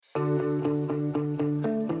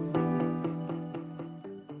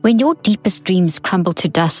When your deepest dreams crumble to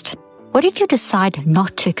dust, what if you decide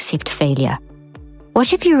not to accept failure?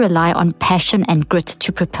 What if you rely on passion and grit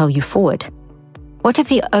to propel you forward? What if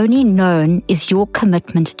the only known is your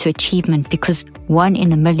commitment to achievement, because 1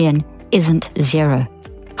 in a million isn't 0?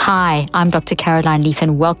 Hi, I'm Dr. Caroline Leaf,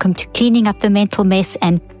 and welcome to Cleaning Up the Mental Mess.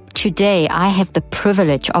 And today I have the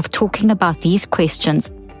privilege of talking about these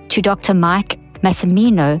questions to Dr. Mike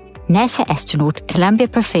Massimino, NASA astronaut, Columbia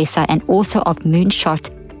professor, and author of Moonshot,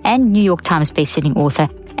 and New York Times bestselling author,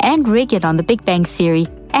 and regular on The Big Bang Theory,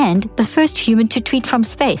 and the first human to tweet from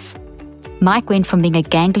space. Mike went from being a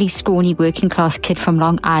gangly, scrawny, working-class kid from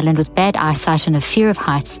Long Island with bad eyesight and a fear of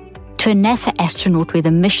heights to a NASA astronaut where the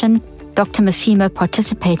mission Dr. Massimino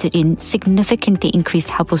participated in significantly increased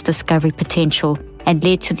Hubble's discovery potential and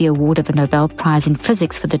led to the award of a Nobel Prize in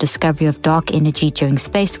Physics for the discovery of dark energy during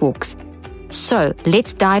spacewalks. So,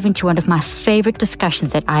 let's dive into one of my favorite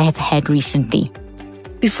discussions that I have had recently.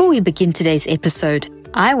 Before we begin today's episode,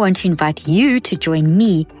 I want to invite you to join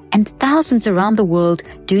me and thousands around the world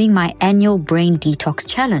doing my annual Brain Detox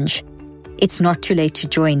Challenge. It's not too late to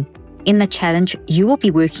join. In the challenge, you will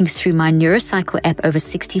be working through my Neurocycle app over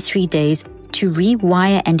 63 days to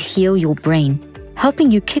rewire and heal your brain,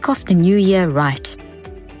 helping you kick off the new year right.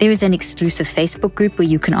 There is an exclusive Facebook group where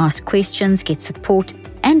you can ask questions, get support,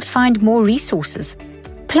 and find more resources.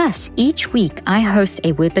 Plus, each week I host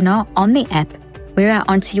a webinar on the app where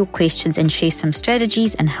I answer your questions and share some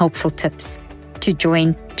strategies and helpful tips. To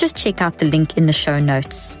join, just check out the link in the show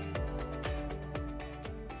notes.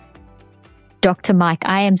 Dr. Mike,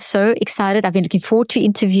 I am so excited. I've been looking forward to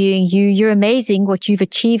interviewing you. You're amazing, what you've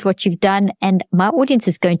achieved, what you've done, and my audience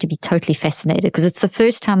is going to be totally fascinated because it's the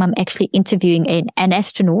first time I'm actually interviewing an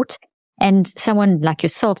astronaut and someone like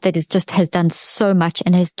yourself that has done so much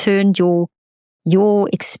and has turned your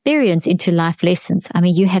experience into life lessons. I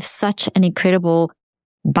mean, you have such an incredible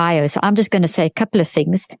bio. So I'm just going to say a couple of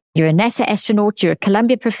things. You're a NASA astronaut, you're a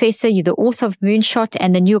Columbia professor, you're the author of Moonshot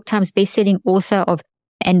and the New York Times bestselling author of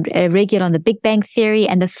and a regular on The Big Bang Theory,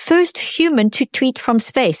 and the first human to tweet from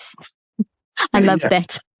space. I love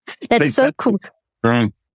that. That's so cool.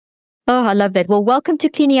 Right. Oh, I love that. Well, welcome to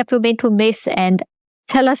Cleaning Up Your Mental Mess, and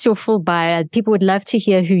tell us your full bio. People would love to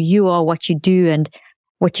hear who you are, what you do, and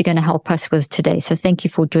what you're going to help us with today. So thank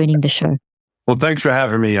you for joining the show. Well, thanks for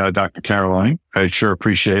having me, Dr. Caroline. I sure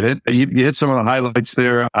appreciate it. You hit some of the highlights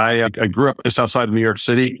there. I grew up just outside of New York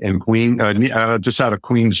City in Queens, just out of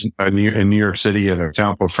Queens in New York City in a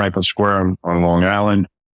town called Franklin Square on Long Island.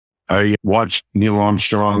 I watched Neil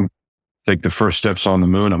Armstrong take the first steps on the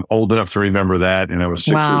moon. I'm old enough to remember that. And I was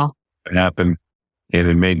 6 years old when it happened. And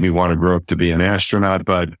it made me want to grow up to be an astronaut.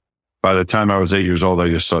 But by the time I was 8 years old, I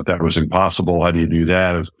just thought that was impossible. How do you do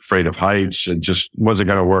that? I was afraid of heights. It just wasn't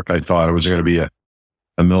going to work. I thought I was going to be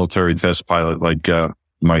a military test pilot like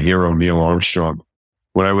my hero, Neil Armstrong.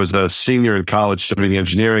 When I was a senior in college studying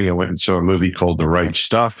engineering, I went and saw a movie called The Right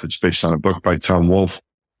Stuff. It's based on a book by Tom Wolfe.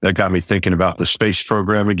 That got me thinking about the space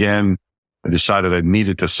program again. I decided I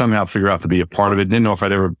needed to somehow figure out to be a part of it. Didn't know if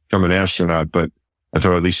I'd ever become an astronaut, but I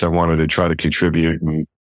thought at least I wanted to try to contribute. And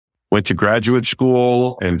went to graduate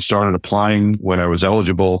school and started applying when I was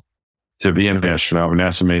eligible to be an astronaut. When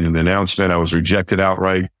NASA made an announcement, I was rejected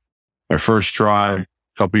outright. My first try, a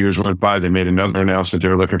couple of years went by, they made another announcement. They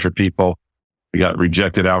were looking for people. We got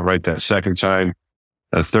rejected outright that second time.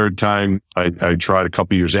 The third time, I tried a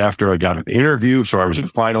couple of years after. I got an interview, so I was a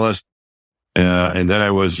finalist. And then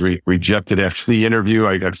I was rejected after the interview.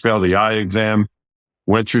 I failed the eye exam.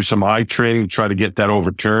 Went through some eye training to try to get that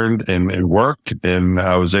overturned and it worked. And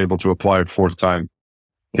I was able to apply a fourth time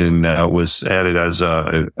and was added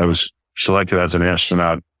I was selected as an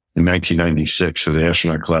astronaut in 1996. So the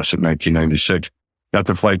astronaut class in 1996. Got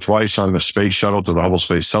to fly twice on the space shuttle to the Hubble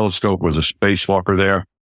Space Telescope, was a spacewalker there,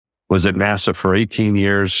 was at NASA for 18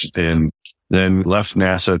 years and then left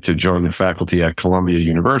NASA to join the faculty at Columbia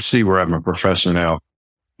University, where I'm a professor now.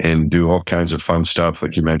 And do all kinds of fun stuff.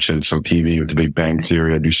 Like you mentioned, some TV with The Big Bang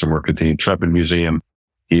Theory. I do some work at the Intrepid Museum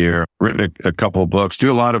here. Written a couple of books.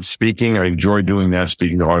 Do a lot of speaking. I enjoy doing that,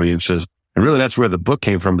 speaking to audiences. And really, that's where the book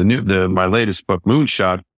came from. My latest book,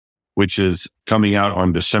 Moonshot, which is coming out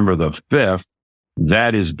on December the 5th.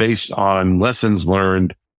 That is based on lessons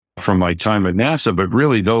learned from my time at NASA. But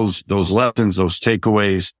really, those lessons, those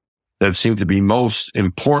takeaways that seem to be most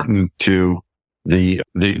important to the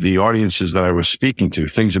audiences that I was speaking to,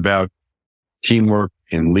 things about teamwork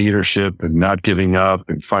and leadership and not giving up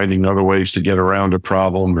and finding other ways to get around a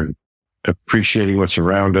problem and appreciating what's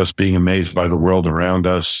around us, being amazed by the world around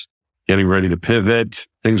us, getting ready to pivot,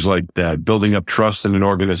 things like that, building up trust in an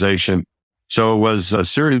organization. So it was a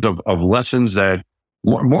series of lessons that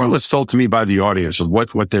more or less told to me by the audience of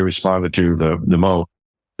what they responded to the most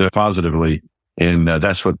positively. And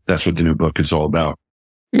that's what the new book is all about.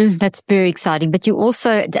 That's very exciting. But you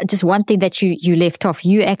also, just one thing that you left off,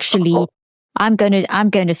 you actually, I'm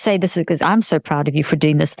going to say this because I'm so proud of you for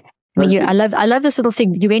doing this. I mean, I love this little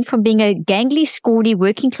thing. You went from being a gangly, scrawny,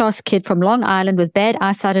 working class kid from Long Island with bad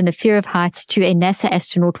eyesight and a fear of heights to a NASA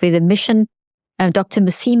astronaut where the mission, Dr.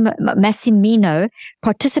 Massimino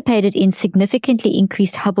participated in, significantly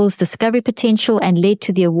increased Hubble's discovery potential and led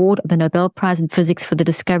to the award of the Nobel Prize in Physics for the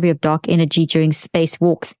discovery of dark energy during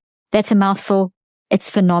spacewalks. That's a mouthful. It's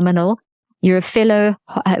phenomenal. You're a fellow,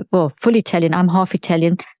 full Italian. I'm half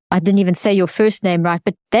Italian. I didn't even say your first name right,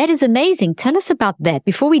 but that is amazing. Tell us about that.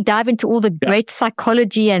 Before we dive into all the great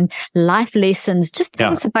psychology and life lessons, just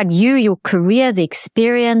tell us about you, your career, the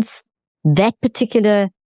experience, that particular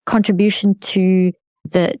contribution to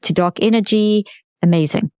dark energy.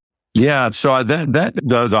 Amazing. Yeah. So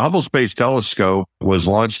the Hubble Space Telescope was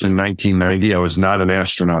launched in 1990. I was not an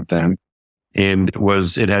astronaut then. And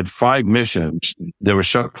it had 5 missions. There were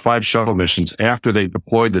 5 shuttle missions after they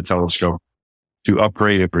deployed the telescope to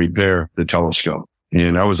upgrade and repair the telescope.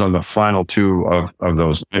 And I was on the final 2 of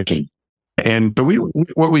those missions. And so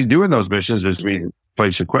what we do in those missions is we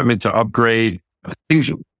place equipment to upgrade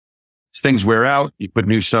things. Things wear out, you put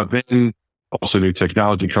new stuff in, also new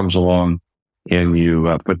technology comes along, and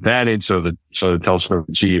you put that in so the telescope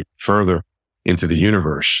can see further into the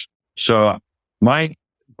universe. So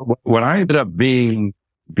what I ended up being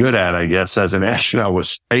good at, I guess, as an astronaut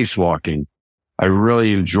was spacewalking. I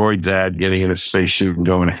really enjoyed that, getting in a spacesuit and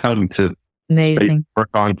going out into space, work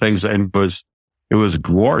on things. And it was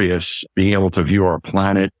glorious being able to view our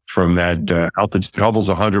planet from that altitude. Hubble's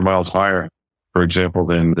 100 miles higher, for example,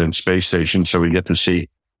 than space station. So we get to see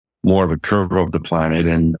more of a curve of the planet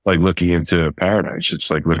and like looking into paradise. It's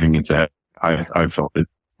like looking into, I felt it.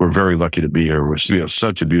 We're very lucky to be here. We're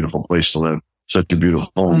such a beautiful place to live, such a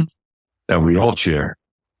beautiful home that we all share.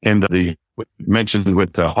 And mentioned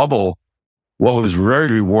with the Hubble, what was very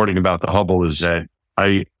rewarding about the Hubble is that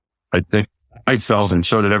I think I felt, and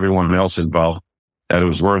so did everyone else involved, that it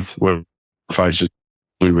was worth what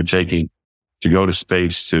we were taking to go to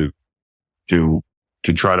space to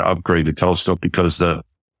try to upgrade the telescope, because the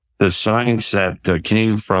science that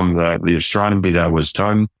came from the astronomy that was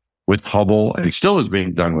done with Hubble, and it still is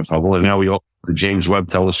being done with Hubble. And now we open the James Webb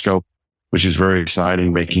telescope, which is very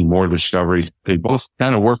exciting, making more discoveries. They both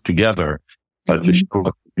kind of work together to show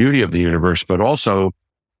the beauty of the universe, but also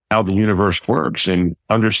how the universe works and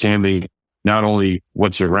understanding not only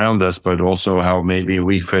what's around us, but also how maybe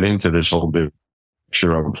we fit into this whole bit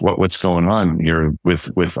picture of what's going on here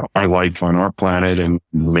with our life on our planet. And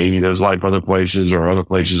maybe there's life other places, or other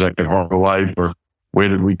places that could harbor life, or where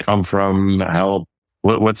did we come from?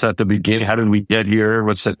 What's at the beginning? How did we get here?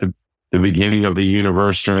 What's at the beginning of the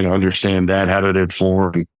universe? Trying to understand that. How did it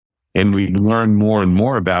form? And we learn more and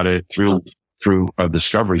more about it through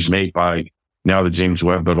discoveries made by now the James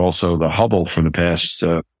Webb, but also the Hubble for the past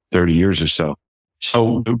 30 years or so.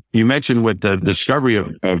 So you mentioned with the discovery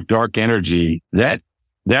of dark energy, that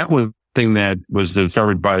was thing that was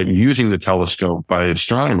discovered by using the telescope by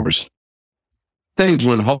astronomers. Things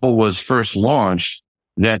when Hubble was first launched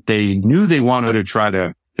that they knew they wanted to try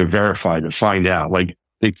to verify, to find out. Like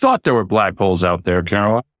they thought there were black holes out there,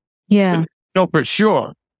 Caroline. Yeah. No, for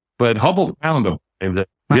sure. But Hubble found them. And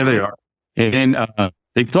here they are. And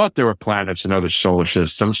they thought there were planets in other solar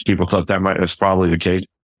systems. People thought that's probably the case.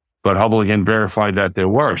 But Hubble again verified that there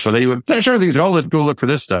were. So they sure things, let's go look for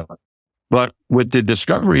this stuff. But with the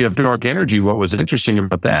discovery of dark energy, what was interesting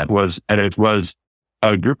about that was that it was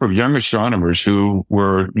a group of young astronomers who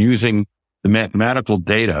were using the mathematical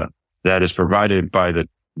data that is provided by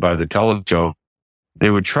the telescope.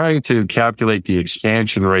 They were trying to calculate the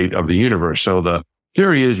expansion rate of the universe. So the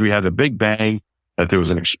theory is we had the Big Bang, that there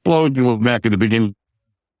was an explosion back at the beginning,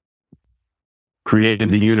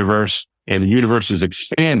 created the universe, and the universe is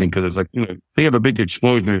expanding because it's like, they have a big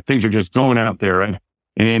explosion and things are just going out there, right?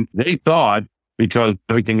 And they thought, because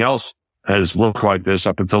everything else has looked like this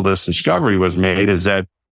up until this discovery was made, is that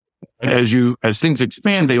as things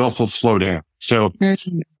expand, they also slow down. So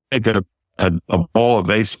take a ball, a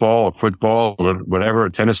baseball, a football, or whatever,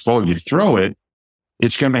 a tennis ball, you throw it,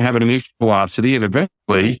 it's going to have an initial velocity, and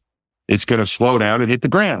eventually it's going to slow down and hit the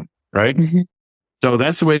ground, right? Mm-hmm. So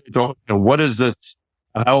that's the way they thought, what is this?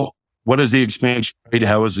 What is the expansion rate?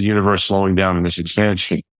 How is the universe slowing down in this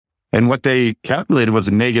expansion? And what they calculated was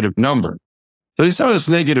a negative number. So they saw this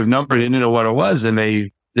negative number, didn't know what it was, and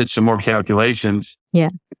they did some more calculations. Yeah.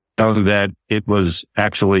 Found that it was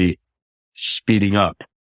actually speeding up.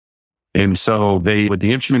 And so with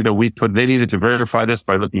the instrument that we put, they needed to verify this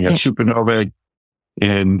by looking at supernovae.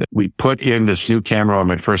 And we put in this new camera on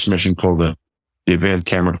my first mission called the advanced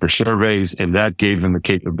camera for surveys. And that gave them the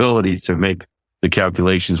capability to make the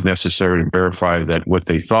calculations necessary to verify that what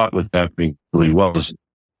they thought was happening really was.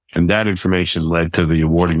 And that information led to the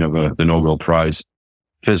awarding of the Nobel Prize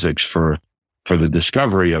physics for the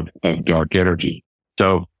discovery of dark energy.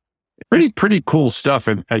 So pretty cool stuff.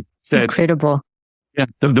 And it's incredible. Yeah.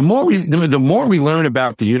 The more we learn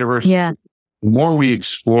about the universe, the more we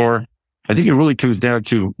explore, I think it really comes down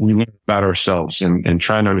to we learn about ourselves and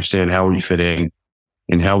trying to understand how we fit in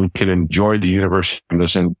and how we can enjoy the universe around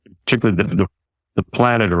us, and particularly the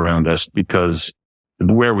planet around us, because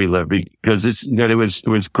where we live, because it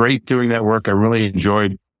was great doing that work. I really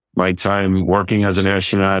enjoyed my time working as an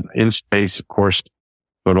astronaut in space, of course,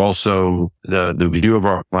 but also the view of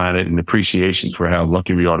our planet and appreciation for how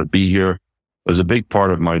lucky we are to be here was a big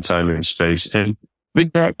part of my time in space. And a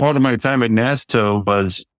big part of my time at NASA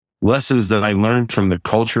was lessons that I learned from the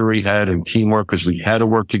culture we had and teamwork, because we had to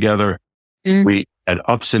work together. We had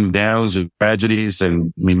ups and downs and tragedies,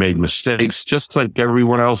 and we made mistakes just like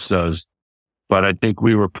everyone else does. But I think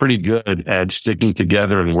we were pretty good at sticking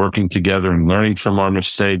together and working together and learning from our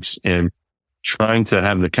mistakes and trying to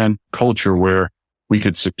have the kind of culture where we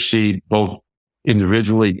could succeed both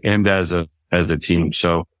individually and as a team.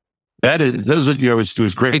 So it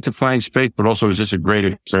was great to fly in space, but also it was just a great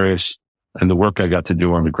experience and the work I got to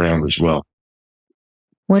do on the ground as well.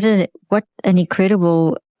 What an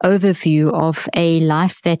incredible overview of a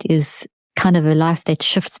life that is kind of a life that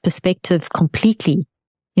shifts perspective completely.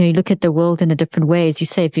 You look at the world in a different way. As you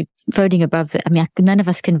say, if you're floating above none of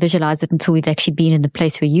us can visualize it until we've actually been in the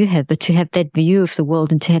place where you have, but to have that view of the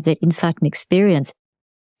world and to have that insight and experience.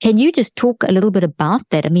 Can you just talk a little bit about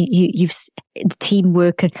that? I mean, you've the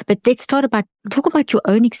teamwork, but let's talk about your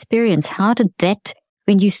own experience. How did that,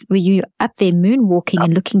 when you up there moonwalking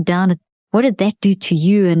and looking down, what did that do to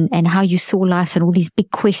you and how you saw life and all these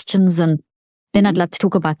big questions? And then I'd love to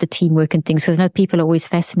talk about the teamwork and things, because I know people are always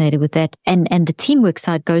fascinated with that. And the teamwork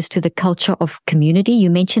side goes to the culture of community. You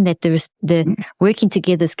mentioned that the working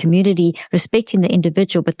together as community, respecting the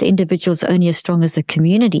individual, but the individual is only as strong as the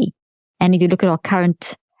community. And if you look at our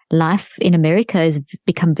current life in America, has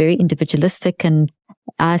become very individualistic, and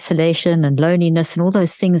isolation and loneliness and all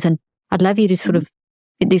those things. And I'd love you to sort of,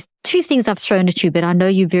 there's two things I've thrown at you, but I know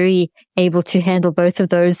you're very able to handle both of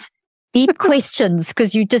those deep questions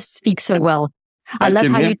because you just speak so well. I love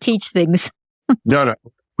how you teach things. No.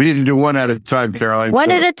 We need to do one at a time, Caroline.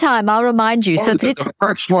 One at a time. I'll remind you. So the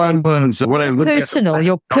first one was what I looked personal, at.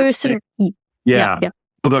 Your personal. Yeah.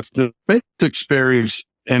 Well, the space experience,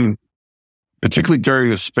 and particularly during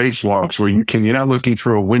the spacewalks where you're not looking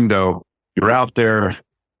through a window, you're out there,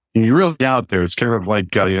 and you're really out there. It's kind of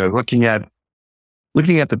like, looking at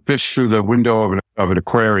the fish through the window of an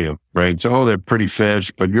aquarium, right? So, they're pretty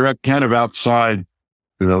fish, but you're kind of outside,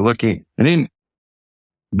 looking, and then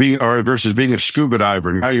versus being a scuba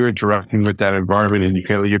diver. Now you're interacting with that environment and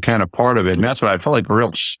you're kind of part of it. And that's what I felt like a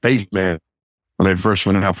real spaceman when I first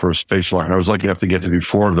went out for a spacewalk. And I was lucky enough to get to do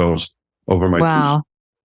 4 of those over my Wow.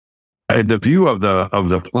 And the view of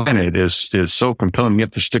the planet is so compelling. You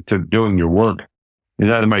have to stick to doing your work.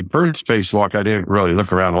 In my first spacewalk, I didn't really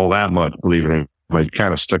look around all that much, believe it or not. I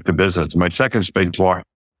kind of stuck to business. My second spacewalk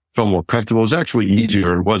felt more comfortable. It was actually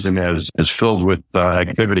easier. It wasn't as filled with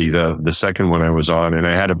activity, the second one I was on. And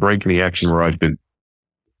I had a break in the action where I could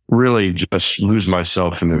really just lose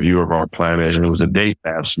myself in the view of our planet. And it was a day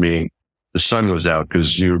pass, meaning the sun was out,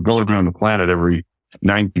 because you're going around the planet every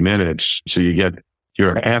 90 minutes. So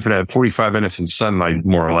you're after that 45 minutes in sunlight,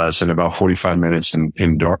 more or less, and about 45 minutes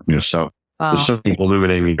in darkness. So the sun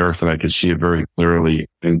illuminating the earth, and I could see it very clearly.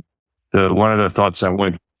 And one of the thoughts that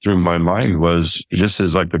went through my mind was, this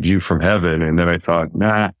is like a view from heaven. And then I thought,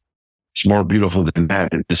 it's more beautiful than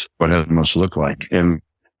that. And this is what heaven must look like. And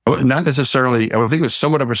not necessarily, I would think it was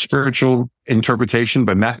somewhat of a spiritual interpretation,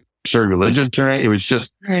 but not necessarily religious. It was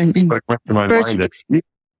just what went through my mind.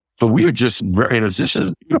 But we were just this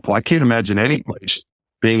is beautiful. I can't imagine any place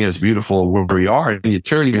being as beautiful where we are. And you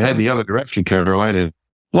turn your head the other direction, Caroline, and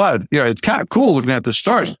blood. It's kind of cool looking at the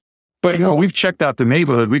stars. But, we've checked out the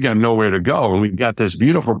neighborhood. We got nowhere to go. And we've got this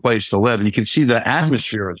beautiful place to live. And you can see the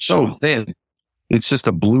atmosphere. It's so thin. It's just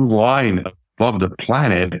a blue line above the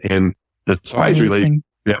planet. And the size relationship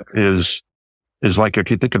is like, if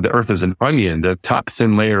you think of the earth as an onion, the top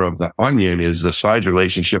thin layer of the onion is the size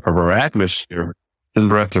relationship of our atmosphere and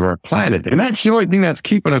the rest of our planet. And that's the only thing that's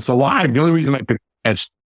keeping us alive. The only reason I could, that's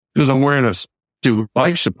because I'm wearing a suit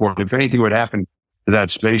life support. If anything would happen to that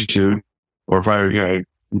spacesuit, or if I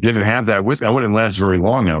didn't have that with me, I wouldn't last very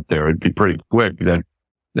long out there. It'd be pretty quick. Then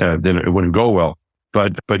it wouldn't go well.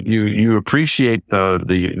 But you appreciate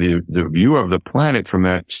the view of the planet from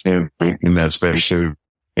that standpoint in that spacesuit,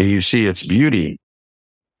 and you see its beauty.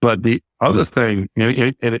 But the other thing,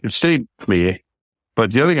 it stayed with me.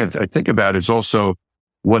 But the other thing I think about is also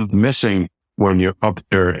what's missing when you're up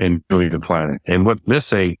there and doing the planet. And what's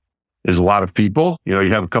missing is a lot of people. You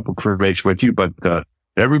have a couple crewmates with you, but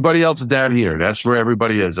everybody else is down here. That's where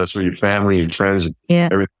everybody is. That's where your family and friends and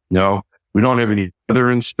everything. No, we don't have any weather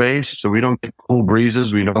in space, so we don't get cool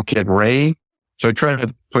breezes. We don't get rain. So I try not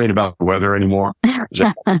to complain about the weather anymore.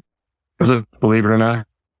 Believe it or not,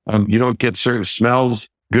 you don't get certain smells,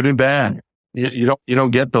 good and bad. You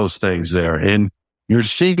don't get those things there. And you're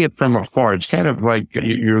seeing it from afar. It's kind of like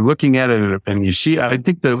you're looking at it and you see, I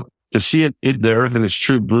think to see it, the Earth in its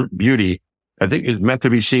true beauty, I think it's meant to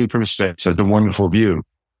be seen from space as a wonderful view.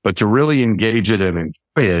 But to really engage it and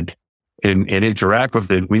enjoy it and interact with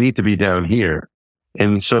it, we need to be down here.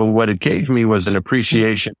 And so what it gave me was an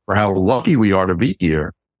appreciation for how lucky we are to be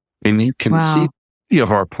here. And you can see the beauty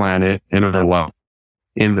of our planet and our life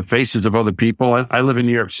in the faces of other people. I live in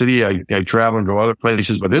New York City. I travel and go other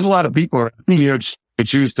places, but there's a lot of people in New York who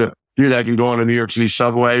choose to do that. You can go on a New York City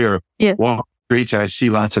subway or walk the streets, and I see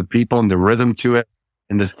lots of people and the rhythm to it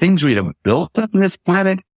and the things we have built up in this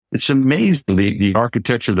planet. It's amazing, the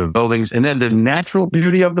architecture, the buildings, and then the natural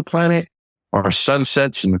beauty of the planet, our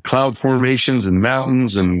sunsets and the cloud formations and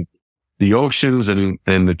mountains and the oceans and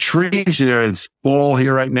the trees. It's fall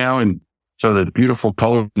here right now, and so the beautiful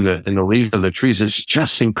color in the leaves of the trees is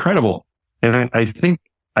just incredible. And I think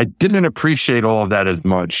I didn't appreciate all of that as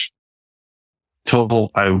much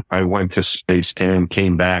till I went to space and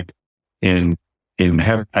came back and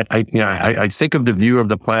I think of the view of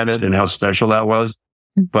the planet and how special that was.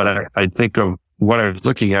 But I think of what I was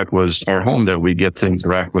looking at was our home that we get to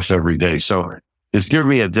interact with every day. So it's given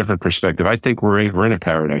me a different perspective. I think we're in a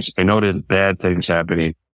paradise. I know there's bad things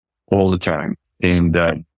happening all the time.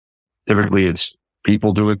 And, typically it's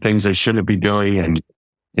people doing things they shouldn't be doing.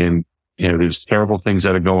 And there's terrible things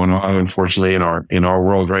that are going on, unfortunately, in our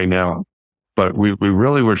world right now. But we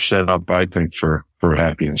really were set up, I think, for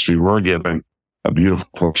happiness. We were given a beautiful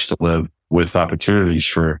place to live with opportunities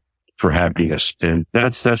for happiness. And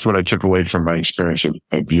that's what I took away from my experience of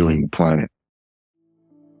viewing the planet.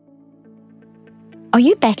 Are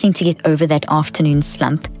you battling to get over that afternoon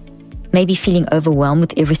slump? Maybe feeling overwhelmed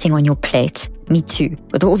with everything on your plate? Me too.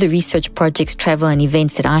 With all the research projects, travel, and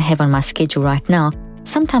events that I have on my schedule right now,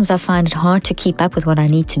 sometimes I find it hard to keep up with what I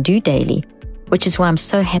need to do daily, which is why I'm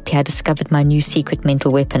so happy I discovered my new secret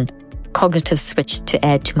mental weapon, Cognitive Switch, to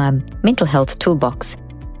add to my mental health toolbox.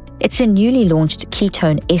 It's a newly launched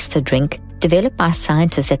ketone ester drink developed by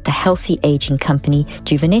scientists at the healthy aging company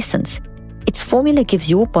Juvenescence. Its formula gives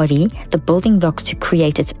your body the building blocks to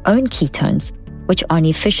create its own ketones, which are an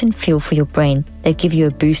efficient fuel for your brain that give you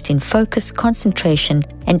a boost in focus, concentration,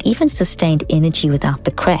 and even sustained energy without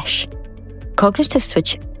the crash. Cognitive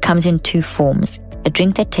Switch comes in two forms: a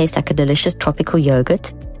drink that tastes like a delicious tropical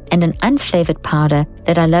yogurt, and an unflavored powder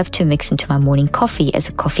that I love to mix into my morning coffee as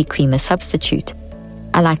a coffee creamer substitute.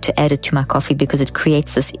 I like to add it to my coffee because it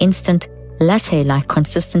creates this instant, latte-like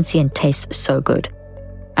consistency and tastes so good.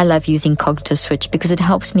 I love using Cognitive Switch because it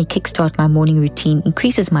helps me kickstart my morning routine,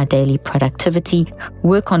 increases my daily productivity,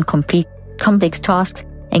 work on complex tasks,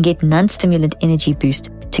 and get non-stimulant energy boost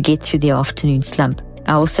to get through the afternoon slump.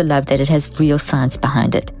 I also love that it has real science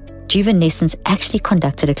behind it. Juvenescence actually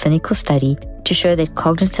conducted a clinical study to show that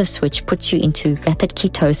Cognitive Switch puts you into rapid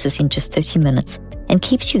ketosis in just 30 minutes and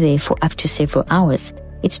keeps you there for up to several hours.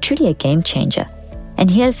 It's truly a game changer. And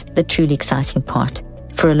here's the truly exciting part.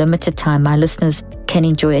 For a limited time, my listeners can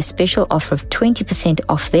enjoy a special offer of 20%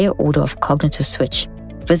 off their order of Cognitive Switch.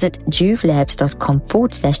 Visit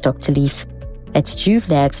juvelabs.com/Dr. Leaf. That's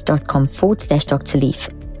juvelabs.com/Dr. Leaf.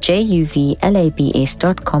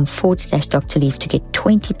 JUVLABS.com/Dr. Leaf to get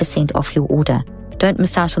 20% off your order. Don't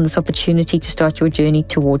miss out on this opportunity to start your journey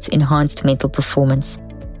towards enhanced mental performance.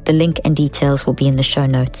 The link and details will be in the show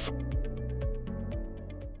notes.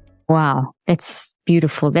 Wow, that's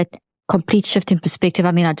beautiful. That complete shift in perspective.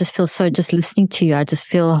 I mean, I just feel just listening to you, I just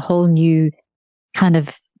feel a whole new kind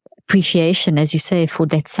of appreciation, as you say, for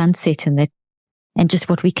that sunset and just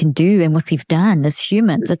what we can do and what we've done as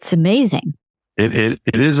humans. It's amazing. It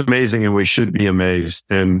is amazing, and we should be amazed.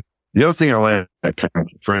 And the other thing I'll add,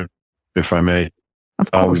 friend, if I may, of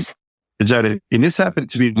course, is that and this happened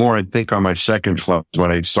to me more, I think, on my second flight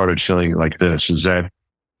when I started feeling like this, is that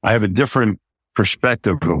I have a different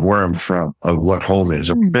perspective of where I'm from, of what home is.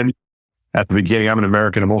 I've been at the beginning, I'm an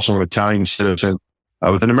American. I'm also an Italian citizen. I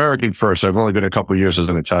was an American first. I've only been a couple of years as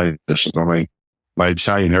an Italian citizen. My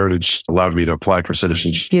Italian heritage allowed me to apply for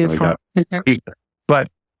citizenship. Beautiful. But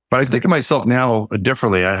I think of myself now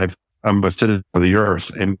differently. I'm a citizen of the earth.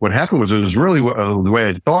 And what happened was, it was really the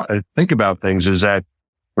way I think about things is that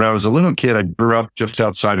when I was a little kid, I grew up just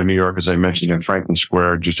outside of New York, as I mentioned, in Franklin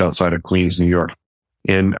Square, just outside of Queens, New York.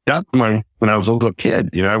 And that when I was a little kid,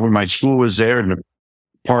 when my school was there and the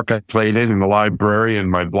park I played in and the library and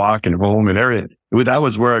my block and home and everything, that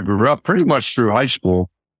was where I grew up pretty much through high school.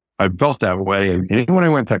 I felt that way. And when I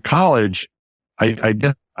went to college,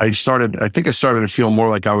 I started to feel more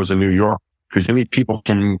like I was a New Yorker, because many people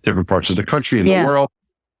from different parts of the country and the world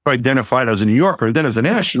identified as a New Yorker. And then as an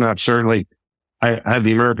astronaut, certainly I had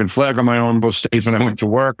the American flag on my arm most days when I went to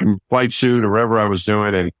work, and flight suit or whatever I was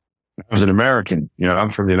doing. And I was an American, I'm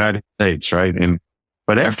from the United States, right?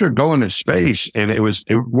 But after going to space, and it was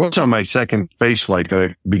on my second space flight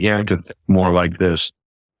that I began to think more like this.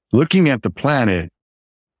 Looking at the planet,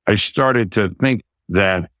 I started to think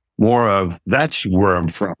that more of that's where I'm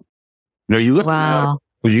from. You look at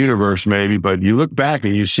the universe maybe, but you look back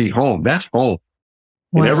and you see home. That's home.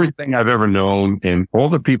 Wow. And everything I've ever known and all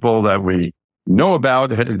the people that we know about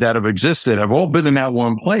that have existed have all been in that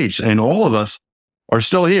one place. And all of us are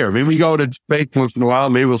still here. Maybe we go to space once in a while.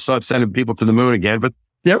 Maybe we'll start sending people to the moon again, but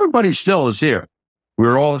everybody still is here.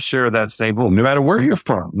 We're all share that same home, no matter where you're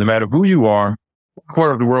from, no matter who you are, what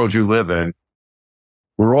part of the world you live in.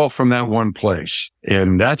 We're all from that one place.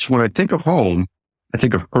 And that's when I think of home, I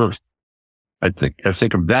think of Earth. I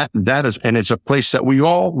think of that is, and it's a place that we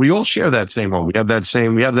all share that same home. We have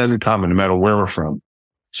that in common, no matter where we're from.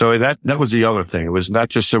 So that was the other thing. It was not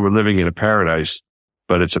just that we're living in a paradise,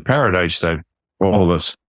 but it's a paradise that all of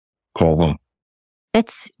us call home.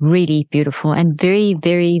 That's really beautiful and very,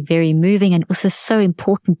 very, very moving, and also so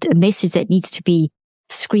important. A message that needs to be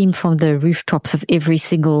screamed from the rooftops of every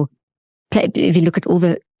single place. If you look at all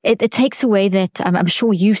it takes away that, I'm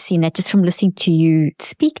sure you've seen that just from listening to you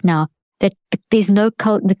speak now, that there's no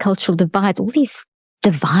the cultural divides, all these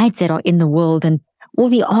divides that are in the world, and all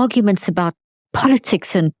the arguments about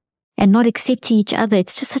politics and not accepting each other.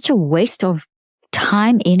 It's just such a waste of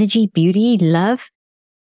time, energy, beauty, love.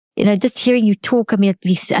 Just hearing you talk, I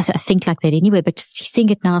think like that anyway, but just seeing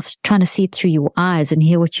it now, trying to see it through your eyes and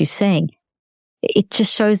hear what you're saying, it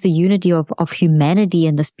just shows the unity of humanity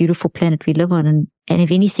and this beautiful planet we live on. And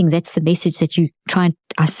if anything, that's the message that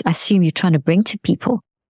I assume you're trying to bring to people.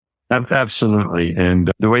 Absolutely.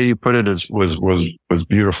 And the way you put it was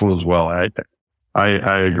beautiful as well. I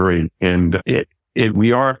agree. And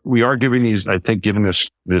we are giving given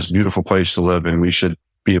this beautiful place to live, and we should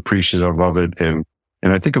be appreciative of it. And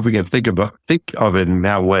I think if we can think of it in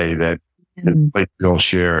that way, that we all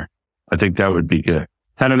share, I think that would be good.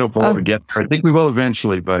 I don't know if we'll ever get there. I think we will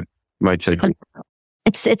eventually, but it might take a while.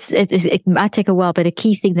 It might take a while, but a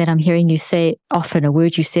key thing that I'm hearing you say often, a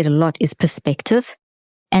word you said a lot, is perspective.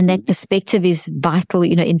 And that perspective is vital,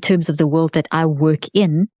 in terms of the world that I work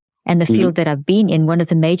in and the field that I've been in. One of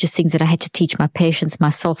the major things that I had to teach my patients,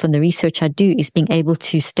 myself, and the research I do is being able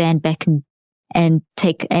to stand back and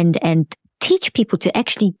take and teach people to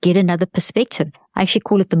actually get another perspective. I actually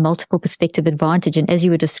call it the multiple perspective advantage. And as you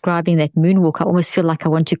were describing that moonwalk, I almost feel like I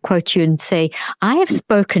want to quote you and say, I have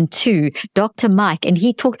spoken to Dr. Mike, and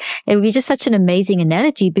he talked, it would be just such an amazing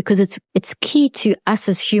analogy, because it's key to us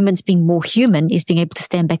as humans being more human, is being able to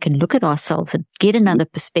stand back and look at ourselves and get another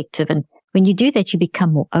perspective. And when you do that, you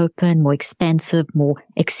become more open, more expansive, more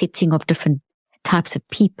accepting of different types of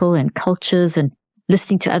people and cultures, and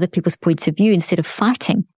listening to other people's points of view instead of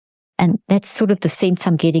fighting. And that's sort of the sense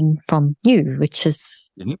I'm getting from you, which is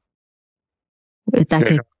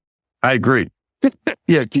I agree.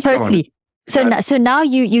 Yeah, totally. Going. So now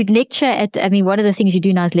you lecture at, one of the things you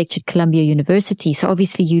do now is lecture at Columbia University. So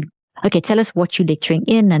obviously tell us what you're lecturing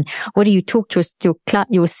in, and what do you talk to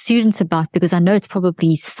your students about? Because I know it's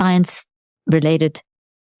probably science related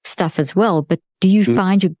stuff as well, but do you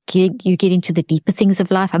find you get into the deeper things of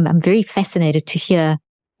life? I'm very fascinated to hear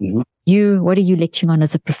what are you lecturing on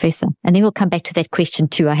as a professor? And then we'll come back to that question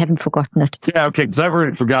too. I haven't forgotten it. Yeah, okay, because I've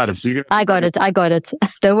already forgot it. So I got it.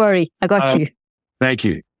 Don't worry, I got you. Thank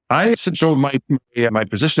you. So my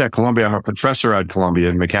position at Columbia, I'm a professor at Columbia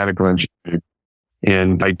in mechanical engineering,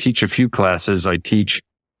 and I teach a few classes. I teach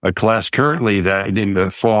a class currently that in the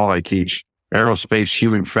fall I teach aerospace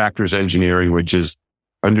human factors engineering, which is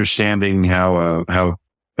understanding how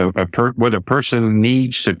what a person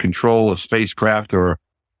needs to control a spacecraft or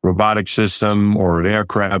robotic system or an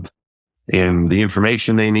aircraft, and the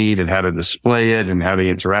information they need and how to display it and how to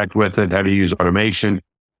interact with it, how to use automation.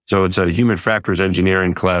 So it's a human factors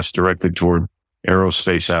engineering class directed toward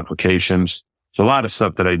aerospace applications. a lot of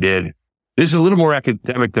stuff that I did. This is a little more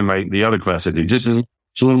academic than the other class I did. It's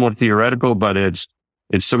a little more theoretical, but it's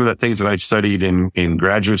some of the things that I studied in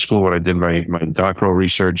graduate school when I did my doctoral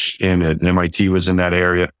research, and at MIT was in that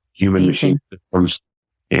area, human machine systems.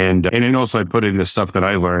 And then also I put in the stuff that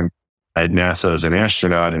I learned at NASA as an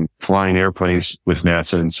astronaut and flying airplanes with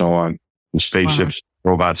NASA and so on, and spaceships,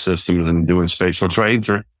 robot systems, and doing space. So I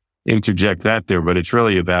interject that there, but it's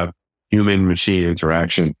really about human machine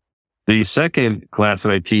interaction. The second class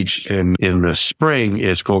that I teach in the spring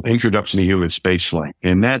is called Introduction to Human Spaceflight.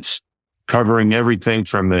 And that's covering everything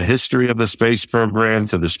from the history of the space program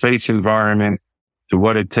to the space environment to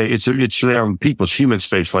what it takes. It's around people's human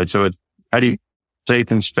spaceflight. So it's how do you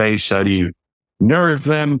safe in space? How do you nourish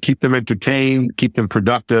them, keep them entertained, keep them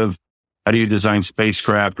productive? How do you design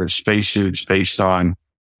spacecraft or spacesuits based on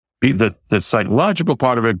the psychological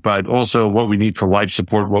part of it, but also what we need for life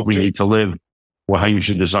support, what we need to live, how you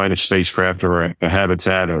should design a spacecraft or a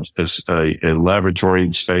habitat or a laboratory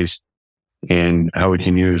in space, and how we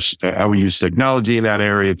use technology in that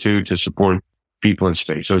area too to support people in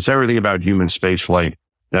space. So it's everything about human spaceflight.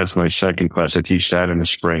 That's my second class. I teach that in the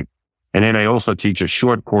spring. And then I also teach a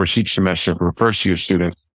short course each semester for first year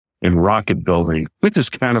students in rocket building, which is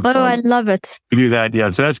kind of fun. Oh, I love it. We do that. Yeah.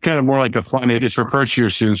 So that's kind of more like a fun, it's for first year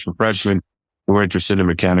students, for freshmen who are interested in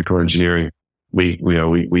mechanical engineering. We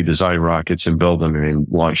design rockets and build them and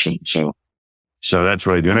launch them. So that's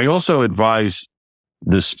what I do. And I also advise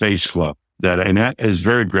the Space Club and that is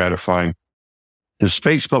very gratifying. The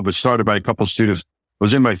Space Club was started by a couple of students. I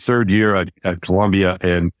was in my third year at Columbia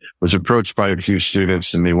and was approached by a few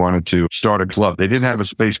students, and they wanted to start a club. They didn't have a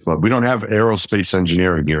space club. We don't have aerospace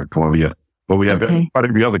engineering here at Columbia, but we have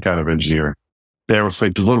every other kind of engineering. The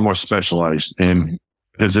aerospace is a little more specialized, and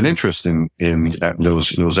there's an interest in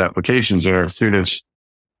those applications. There are students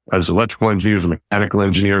as electrical engineers, or mechanical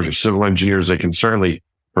engineers, or civil engineers. They can certainly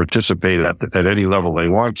participate at any level they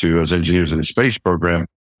want to as engineers in the space program.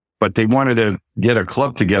 But they wanted to get a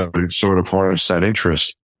club together to sort of harness that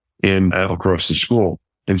interest across the school.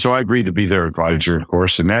 And so I agreed to be their advisor, of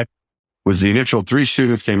course. And that was the initial 3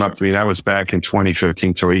 students came up to me. That was back in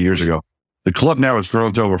 2015, so 8 years ago. The club now has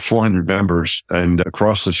grown to over 400 members and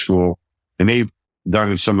across the school. And they've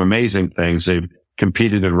done some amazing things. They've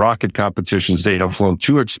competed in rocket competitions. They have flown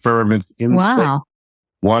 2 experiments in space.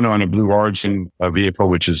 One on a Blue Origin vehicle,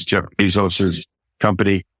 which is Jeff Bezos'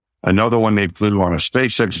 company. Another one they flew on a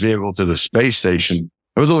SpaceX vehicle to the space station.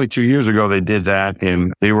 It was only 2 years ago they did that,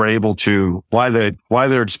 and they were able to fly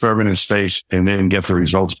their experiment in space and then get the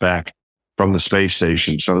results back from the space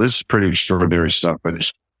station. So this is pretty extraordinary stuff.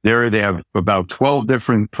 But they have about 12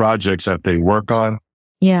 different projects that they work on.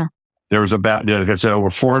 Yeah. There was about, like I said,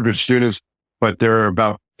 over 400 students, but there are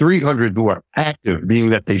about 300 who are active,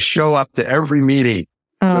 meaning that they show up to every meeting.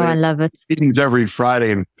 Oh, I love it. Meetings every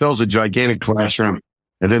Friday, and fills a gigantic classroom.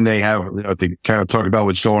 And then they have, they kind of talk about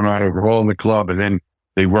what's going on overall in the club, and then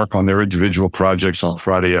they work on their individual projects on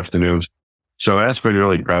Friday afternoons. So that's been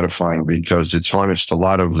really gratifying because it's harnessed a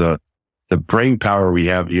lot of the brain power we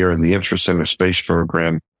have here and the interest in the space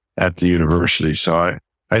program at the university. So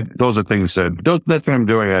those are things that's what I'm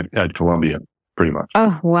doing at Columbia, pretty much.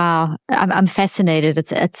 Oh, wow. I'm fascinated.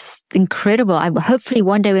 It's incredible. Hopefully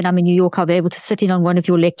one day when I'm in New York, I'll be able to sit in on one of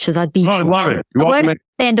your lectures. I'd be. Oh, I love it. I won't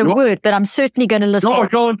understand a word, but I'm certainly going to listen.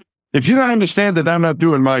 No, if you don't understand that, I'm not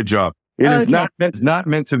doing my job. It's not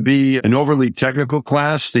meant to be an overly technical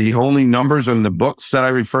class. The only numbers in the books that I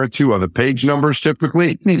refer to are the page numbers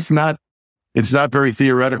typically. It's not very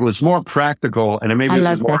theoretical. It's more practical. And maybe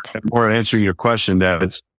this is more answering your question,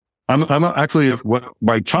 that I'm actually,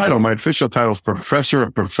 my official title is Professor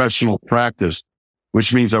of Professional Practice,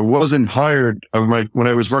 which means I wasn't hired when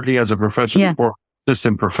I was working as a professor or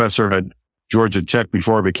assistant professor at Georgia Tech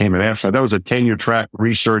before I became an astronaut. That was a tenure track,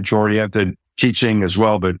 research oriented teaching as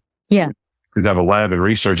well, but could have a lab and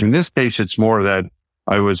research. In this case, it's more that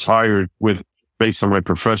I was hired based on my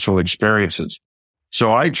professional experiences.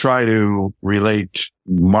 So I try to relate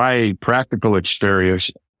my practical experience,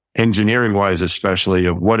 engineering wise, especially,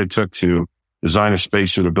 of what it took to design a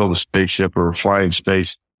spacesuit or build a spaceship or fly in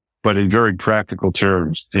space, but in very practical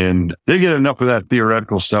terms. And they get enough of that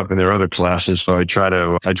theoretical stuff in their other classes. So I try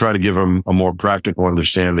to give them a more practical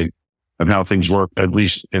understanding of how things work, at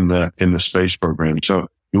least in the space program. So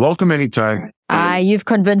you're welcome anytime. You've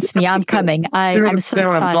convinced me. I'm coming. I'm so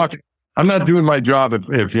excited. I'm not doing my job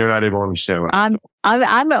if you're not able to understand what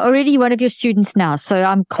I'm already one of your students now, so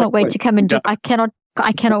I can't wait to come and I cannot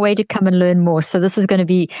wait to come and learn more. So this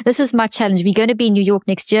is my challenge. We're going to be in New York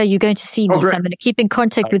next year. You're going to see me, so I'm going to keep in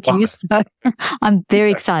contact with you. So I'm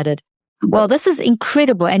very excited. Well, this is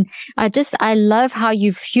incredible. And I love how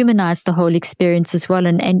you've humanized the whole experience as well.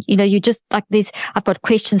 And, you just like I've got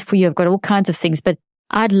questions for you. I've got all kinds of things, but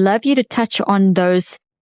I'd love you to touch on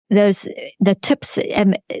the tips,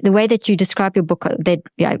 the way that you describe your book, that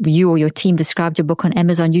you or your team described your book on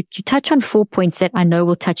Amazon. You touch on 4 points that I know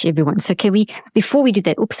will touch everyone. So before we do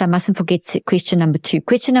that, I mustn't forget question number 2.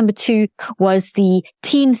 Question number 2 was the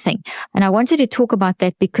team thing. And I wanted to talk about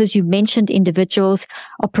that because you mentioned individuals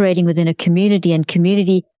operating within a community and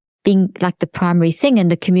community being like the primary thing,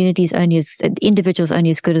 and the individuals only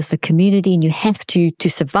as good as the community, and you have to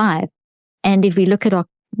survive. And if we look at our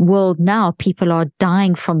world now, people are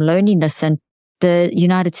dying from loneliness, and the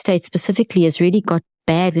United States specifically has really got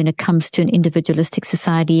bad when it comes to an individualistic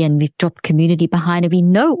society, and we've dropped community behind. And we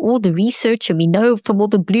know all the research, and we know from all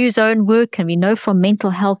the Blue Zone work, and we know from mental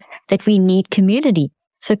health that we need community.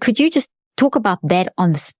 So could you just talk about that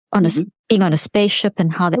being on a spaceship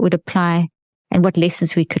and how that would apply and what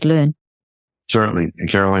lessons we could learn? Certainly,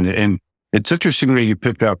 Caroline. And it's interesting when you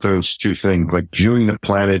picked out those 2 things, like viewing the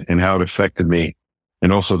planet and how it affected me,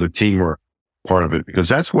 and also the teamwork part of it, because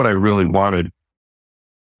that's what I really wanted.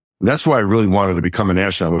 That's why I really wanted to become an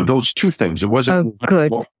astronaut. Those 2 things. It wasn't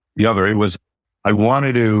good. The other. It was, I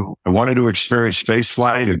wanted to experience space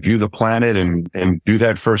flight and view the planet and do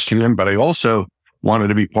that firsthand. But I also wanted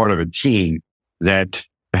to be part of a team that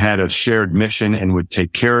had a shared mission and would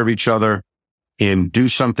take care of each other and do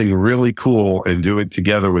something really cool and do it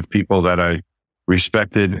together with people that I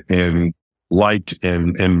respected and liked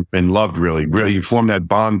and loved. Really, you form that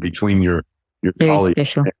bond between your colleagues.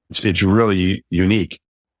 Special. It's really unique.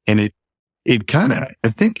 And it kind of, I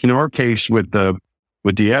think in our case with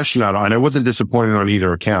the astronaut, and I wasn't disappointed on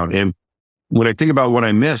either account. And when I think about what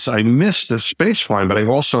I miss the space flying, but I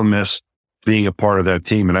also miss being a part of that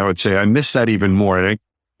team. And I would say I miss that even more. And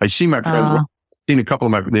I see my friends, seen a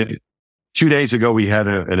couple of 2 days ago, we had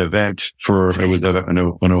an event it was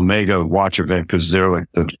an Omega watch event, because they're like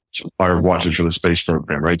the supplier of watches for the space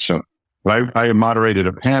program, right? So I moderated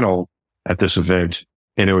a panel at this event,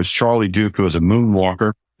 and it was Charlie Duke, who was a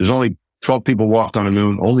moonwalker. There's only 12 people walked on the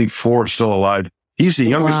moon, only 4 are still alive. He's the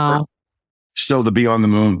youngest person still to be on the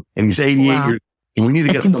moon, and he's 88 years. And we need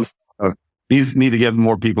to get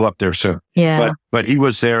more people up there. So, but he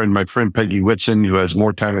was there, and my friend Peggy Whitson, who has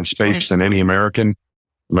more time in space than any American.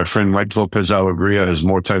 My friend Mike Lopez Alegria has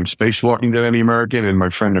more time spacewalking than any American. And my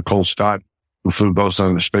friend Nicole Scott, who flew both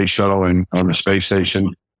on the space shuttle and on the space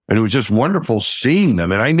station. And it was just wonderful seeing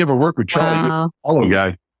them. And I never worked with Charlie, Apollo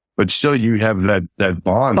guy, but still you have that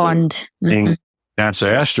bond. Being NASA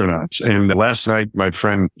astronauts. And last night, my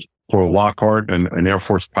friend Paul Lockhart, an Air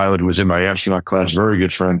Force pilot who was in my astronaut class, very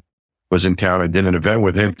good friend, was in town. I did an event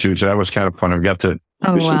with him too. So that was kind of fun. I got to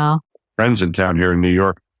friends in town here in New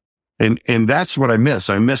York. And that's what I miss.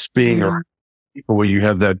 I miss being around people where you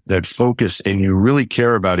have that focus and you really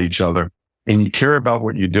care about each other and you care about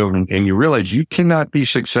what you're doing, and you realize you cannot be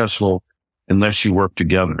successful unless you work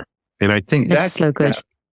together. And I think that's so good.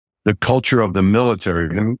 The culture of the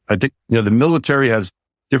military. And I think, the military has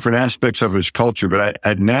different aspects of its culture, but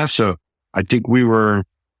at NASA, I think we were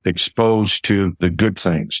exposed to the good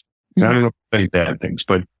things. And I don't know any bad things,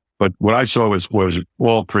 but what I saw was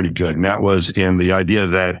all pretty good. And that was in the idea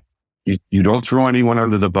that you don't throw anyone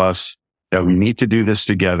under the bus, that we need to do this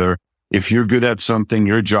together. If you're good at something,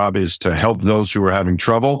 your job is to help those who are having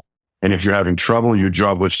trouble. And if you're having trouble, your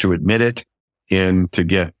job was to admit it and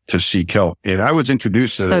to seek help. And I was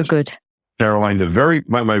introduced to this, good, Caroline,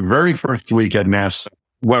 my very first week at NASA,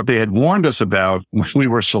 what they had warned us about when we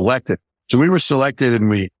were selected. So we were selected, and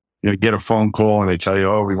we get a phone call and they tell you,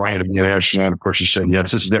 oh, we want you to be an astronaut. Of course, you said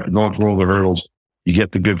yes. This is going through all the hurdles. You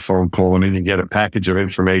get the good phone call, and then you get a package of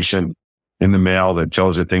information in the mail that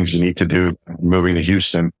tells you things you need to do moving to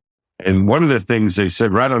Houston. And one of the things they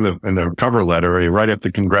said right in the cover letter, right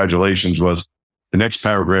after congratulations, was the next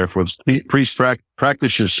paragraph was, please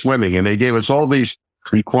practice your swimming. And they gave us all these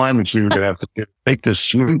requirements. We were going to have to take this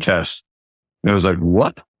swim test. And I was like,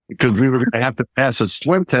 what? Because we were going to have to pass a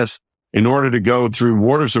swim test in order to go through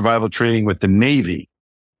water survival training with the Navy.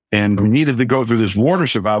 And we needed to go through this water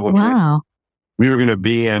survival training. We were going to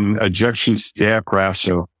be in ejection aircraft,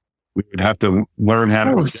 so we would have to learn how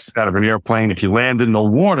to get out of an airplane. If you land in the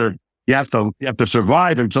water, you have to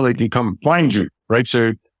survive until they can come find you, right?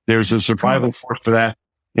 So there's a survival force for that.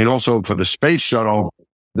 And also for the space shuttle,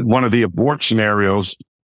 one of the abort scenarios,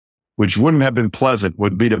 which wouldn't have been pleasant,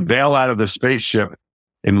 would be to bail out of the spaceship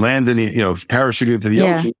and land in the, parachute into the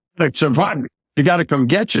ocean. Like, survive. You got to come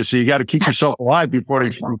get you. So you got to keep yourself alive before they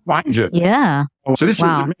come find you. Yeah. So this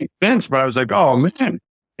doesn't make sense, but I was like, oh man.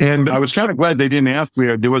 And I was kind of glad they didn't ask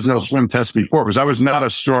me. There was no swim test before because I was not a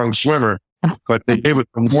strong swimmer, but they gave us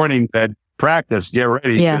a warning that practice, get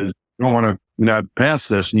ready. Yeah. Because you don't want to not pass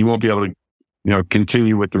this and you won't be able to,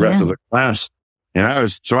 continue with the rest of the class. And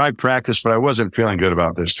I practiced, but I wasn't feeling good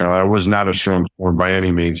about this, Carol. I was not a strong swimmer by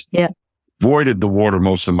any means. Yeah. Avoided the water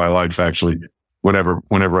most of my life, actually,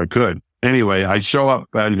 whenever I could. Anyway, I show up,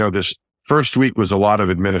 this first week was a lot of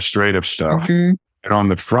administrative stuff. Mm-hmm. And on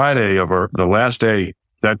the Friday of the last day,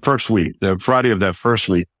 that first week, the Friday of that first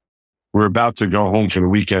week, we're about to go home for the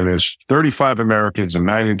weekend. There's 35 Americans and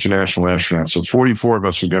 9 international astronauts. So 44 of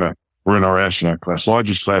us we're in our astronaut class,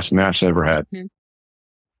 largest class NASA ever had. Mm-hmm.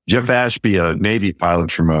 Jeff Ashby, a Navy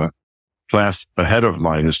pilot from a class ahead of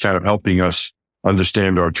mine, is kind of helping us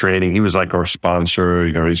understand our training. He was like our sponsor.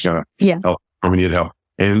 He's going to help when we need help.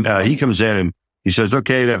 And he comes in and he says,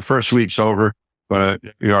 okay, that first week's over, but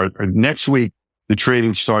our next week, the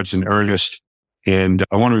training starts in earnest. And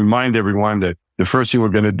I want to remind everyone that the first thing we're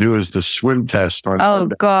going to do is the swim test.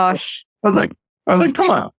 Gosh. I was like, come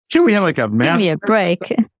on. Can we have like a math? Give me a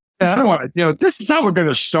break. I don't want to, this is how we're going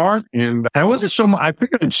to start. And I I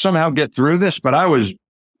figured I'd somehow get through this, but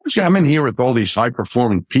I'm in here with all these high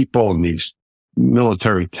performing people and these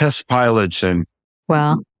military test pilots and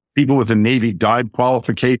people with a Navy dive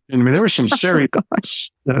qualification. I mean, there were some serious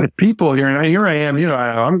people here. And here I am,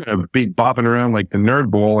 I'm going to be bopping around like the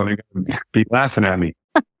nerd ball and they're going to be laughing at me.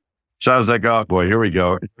 So I was like, oh boy, here we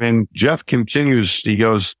go. And Jeff continues. He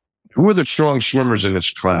goes, who are the strong swimmers in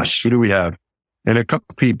this class? Who do we have? And a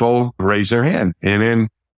couple people raised their hand. And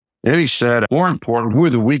then he said, more important, who are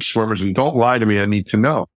the weak swimmers? And don't lie to me. I need to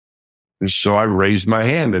know. And so I raised my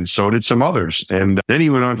hand and so did some others. And then he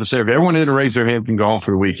went on to say, if everyone didn't raise their hand can go home for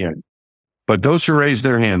the weekend. But those who raised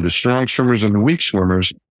their hand, the strong swimmers and the weak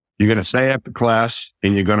swimmers, you're going to stay after class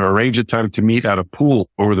and you're going to arrange a time to meet at a pool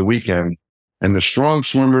over the weekend. And the strong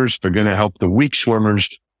swimmers are going to help the weak swimmers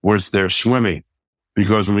with their swimming.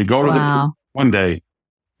 Because when we go to the pool one day,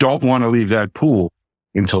 don't want to leave that pool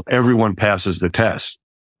until everyone passes the test.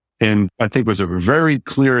 And I think it was a very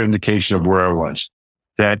clear indication of where I was.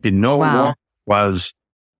 That in no way was,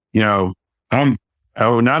 I'm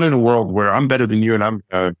not in a world where I'm better than you and I'm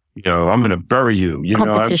going to bury you.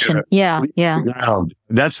 Competition. Yeah.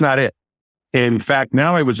 That's not it. In fact,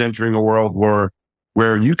 now I was entering a world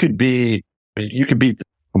where you could beat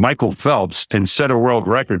Michael Phelps and set a world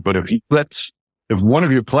record. But if one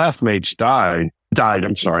of your classmates died,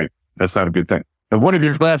 I'm sorry, that's not a good thing. If one of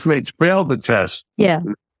your classmates failed the test,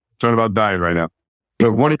 I'm talking about dying right now. But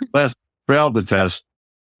if one of your classmates failed the test,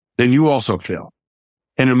 then you also fail.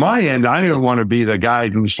 And in my end, I didn't want to be the guy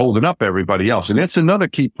who's holding up everybody else. And that's another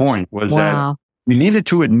key point was that you needed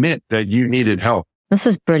to admit that you needed help. This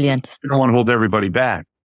is brilliant. You don't want to hold everybody back.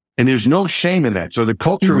 And there's no shame in that. So the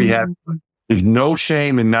culture we have, there's no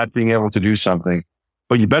shame in not being able to do something.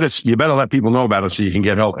 But you better let people know about it so you can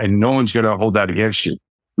get help. And no one's going to hold that against you.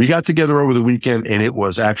 We got together over the weekend and it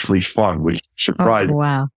was actually fun, which surprised me.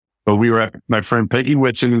 Wow. But we were at my friend Peggy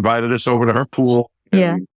Whitson invited us over to her pool.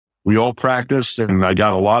 Yeah. We all practiced and I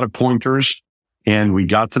got a lot of pointers and we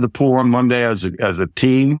got to the pool on Monday as a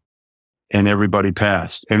team and everybody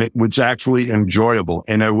passed and it was actually enjoyable.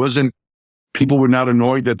 And people were not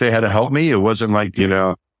annoyed that they had to help me. It wasn't like,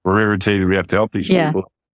 we're irritated. We have to help these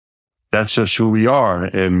people. That's just who we are.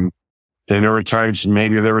 And then there were times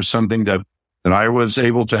maybe there was something that I was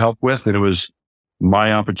able to help with and it was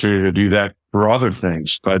my opportunity to do that for other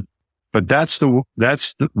things. But that's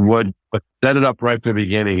what set it up right from the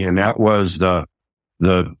beginning. And that was the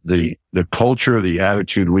culture, the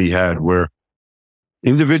attitude we had where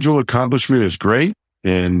individual accomplishment is great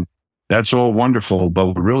and that's all wonderful. But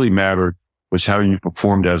what really mattered was how you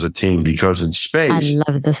performed as a team because in space,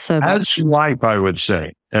 I love this so much. As in life, I would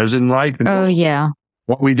say, as in life.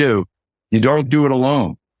 What we do, you don't do it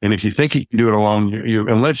alone. And if you think you can do it alone,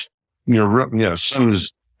 unless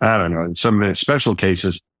in some special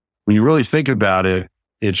cases, when you really think about it,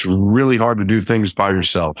 it's really hard to do things by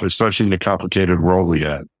yourself, especially in the complicated world we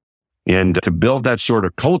had. And to build that sort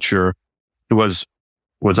of culture was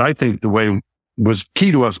I think was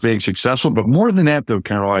key to us being successful. But more than that though,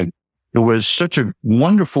 Caroline, it was such a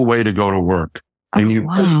wonderful way to go to work. And you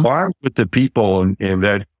bond with the people and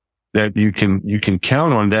that you can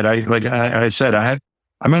count on that. I said, I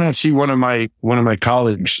might not see one of my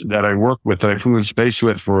colleagues that I work with, that I flew in space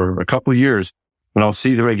with for a couple of years, and I'll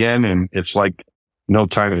see them again. And it's like no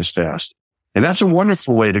time has passed. And that's a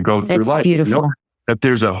wonderful way to go through life. Beautiful. That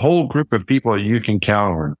there's a whole group of people that you can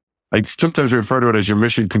count on. I sometimes refer to it as your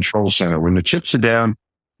mission control center. When the chips are down,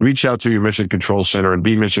 reach out to your mission control center and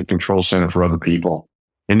be mission control center for other people.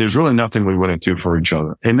 And there's really nothing we wouldn't do for each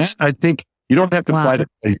other. And that, I think, You don't have to Wow. fight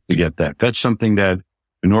it to get that. That's something that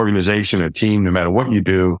an organization, a team, no matter what you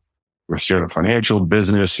do, or if you're in a financial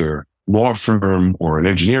business or law firm or an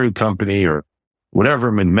engineering company or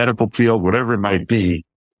whatever, in medical field, whatever it might be,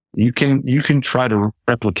 you can try to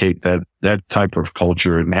replicate that type of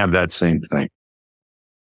culture and have that same thing.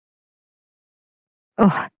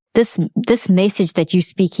 Oh, this message that you're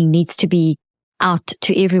speaking needs to be out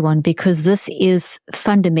to everyone, because this is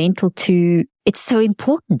fundamental to, it's so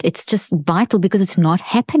important. It's just vital because it's not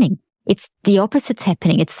happening. It's the opposite's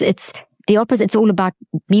happening. It's the opposite. It's all about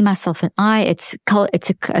me, myself, and I. It's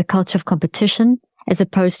a culture of competition as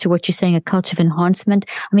opposed to what you're saying, a culture of enhancement.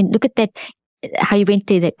 I mean, look at that, how you went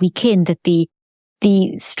there that weekend, that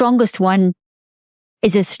the strongest one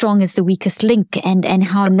is as strong as the weakest link, and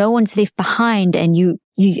how no one's left behind. And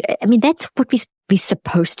I mean, that's what we're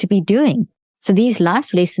supposed to be doing. So these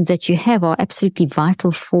life lessons that you have are absolutely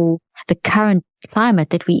vital for the current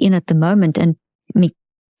climate that we're in at the moment. And I mean,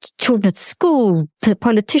 children at school,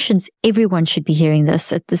 politicians, everyone should be hearing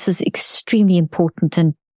this. This is extremely important,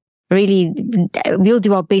 and really, we'll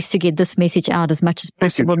do our best to get this message out as much as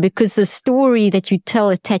possible, because the story that you tell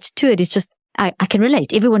attached to it is just, I can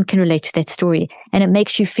relate. Everyone can relate to that story, and it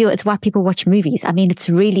makes you feel, it's why people watch movies. I mean, it's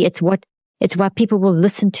why people will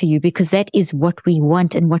listen to you, because that is what we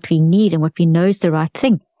want and what we need and what we know is the right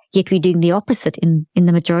thing. Yet we're doing the opposite in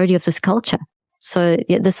the majority of this culture. So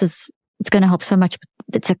yeah, it's going to help so much.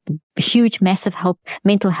 It's a huge, massive help,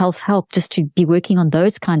 mental health help, just to be working on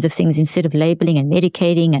those kinds of things instead of labeling and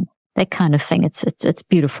medicating and that kind of thing. It's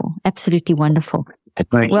beautiful. Absolutely wonderful.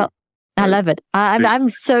 Well, I love it. I'm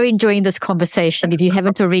so enjoying this conversation, if you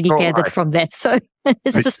haven't already gathered from that. So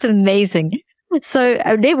it's just amazing. So,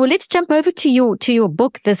 let's jump over to your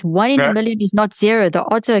book. This 1 in a million is not zero. The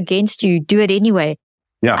odds are against you. Do it anyway.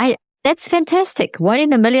 Yeah. That's fantastic. 1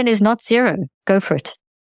 in a million is not zero. Go for it.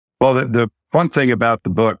 Well, the fun thing about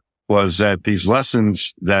the book was that these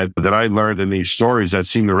lessons that I learned in these stories that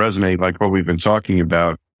seem to resonate, like what we've been talking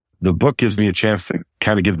about, the book gives me a chance to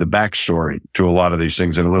kind of give the backstory to a lot of these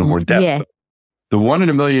things in a little more depth. Yeah. The 1 in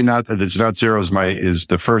a million, that's not zero, is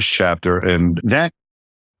the first chapter. And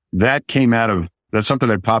that came out of, that's something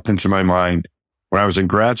that popped into my mind when I was in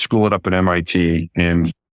grad school up at MIT,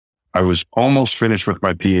 and I was almost finished with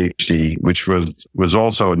my PhD, which was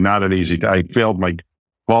also not an easy, I failed my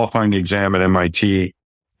qualifying exam at MIT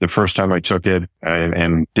the first time I took it,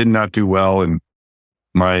 and did not do well. And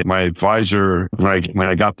my advisor, when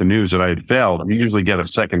I got the news that I had failed, you usually get a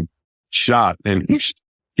second shot. And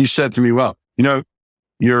he said to me, well,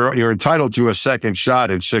 you're entitled to a second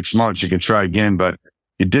shot in 6 months. You can try again, but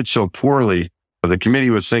you did so poorly. The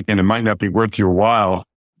committee was thinking it might not be worth your while.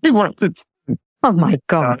 Oh my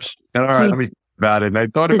gosh. All right, let me think about it. And I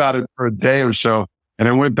thought about it for a day or so. And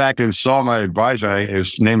I went back and saw my advisor.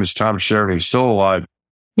 His name is Tom Sheridan. He's still alive.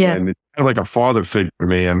 Yeah. And it's kind of like a father figure for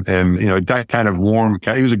me. And that kind of warm,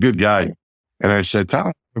 he was a good guy. And I said,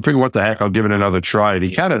 Tom, I figured, what the heck, I'll give it another try. And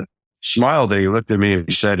he kind of smiled and he looked at me and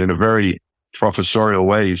he said, in a very professorial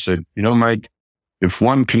way, he said, Mike, if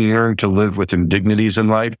one can learn to live with indignities in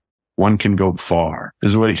life, one can go far,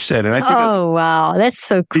 is what he said. And I think, wow, that's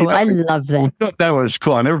so cool. I love that. That was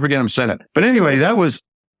cool. I'll never forget him saying it. But anyway,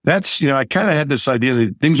 that's, I kind of had this idea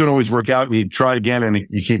that things don't always work out. You try again and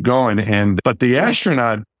you keep going. But the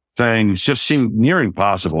astronaut thing just seemed near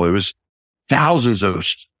impossible. It was thousands of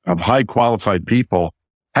high qualified people.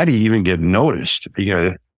 How do you even get noticed?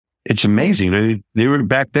 It's amazing. They were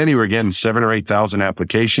back then, you were getting 7,000 or 8,000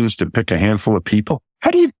 applications to pick a handful of people.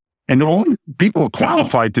 And the only people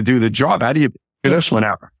qualified to do the job, how do you figure this one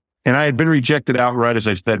out? And I had been rejected outright, as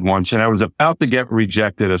I said once, and I was about to get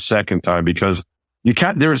rejected a second time, because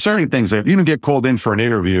there are certain things that if you don't get called in for an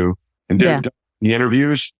interview and the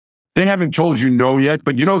interviews, they haven't told you no yet,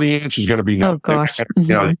 but the answer is going to be no. Oh gosh.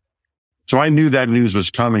 Mm-hmm. So I knew that news was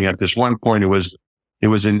coming. At this one point, it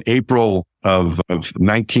was in April of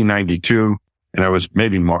 1992. And I was I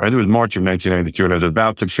think it was March of 1992. And I was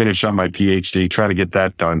about to finish on my PhD, try to get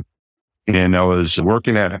that done. And I was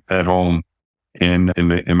working at home in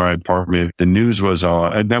my apartment. The news was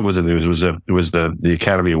on, that wasn't news. It was the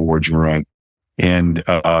Academy Awards were on, and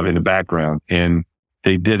in the background. And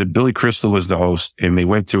they did Billy Crystal was the host, and they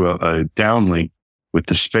went to a downlink with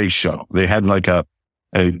the space shuttle. They had like a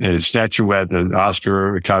statuette, an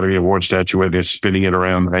Oscar Academy Award statuette. They're spinning it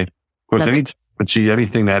around, right?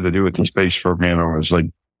 Anything that had to do with the space program, it was like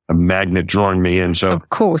a magnet drawing me in. So of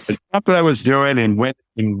course, that's what I was doing, and went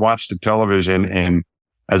and watched the television. And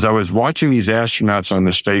as I was watching these astronauts on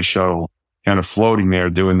the space shuttle kind of floating there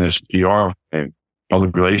doing this PR and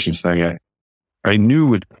public relations thing, I knew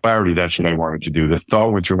with clarity that's what I wanted to do. The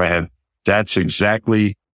thought went through my head, that's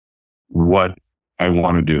exactly what I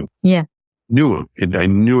want to do. Yeah. Knew it. I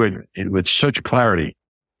knew it with such clarity.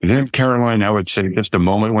 And then, Caroline, I would say just a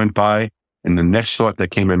moment went by, and the next thought that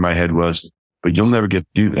came in my head was, but you'll never get to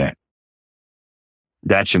do that.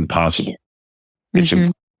 That's impossible.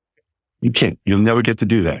 You can't. You'll never get to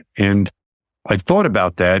do that. And I thought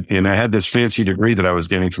about that, and I had this fancy degree that I was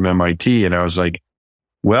getting from MIT, and I was like,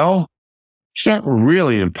 well, it's not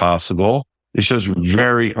really impossible. It's just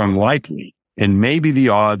very unlikely. And maybe the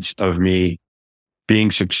odds of me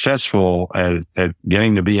being successful at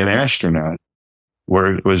getting to be an astronaut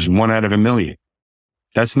was 1 out of 1,000,000.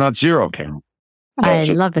 That's not zero, Cameron. I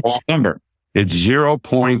love it. Number. It's 0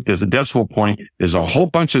 point. There's a decimal point. There's a whole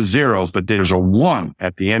bunch of zeros, but there's a 1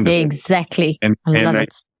 at the end of it. Exactly. I love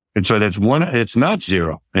it. And so that's 1. It's not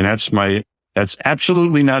zero. And that's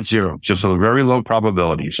absolutely not zero. Just a very low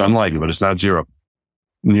probability. It's unlikely, but it's not zero.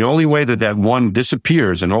 And the only way that 1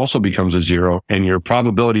 disappears and also becomes a 0, and your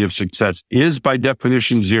probability of success is by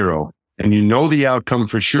definition 0, and you know the outcome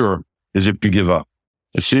for sure, is if you give up.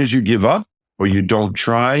 As soon as you give up or you don't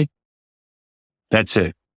try, that's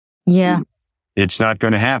it. Yeah. It's not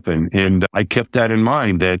going to happen. And I kept that in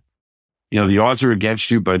mind, that, the odds are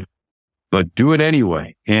against you, but do it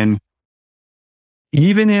anyway. And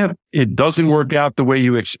even if it doesn't work out the way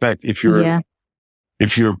you expect, if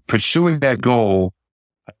you're pursuing that goal,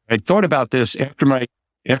 I thought about this after I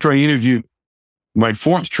interviewed my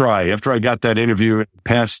 4th try, after I got that interview and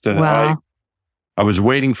passed. Wow. I was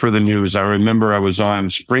waiting for the news. I remember I was on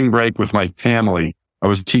spring break with my family. I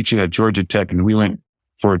was teaching at Georgia Tech, and we went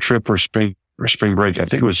for a trip for spring break. I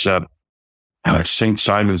think it was St.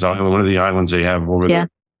 Simon's Island, one of the islands they have over there.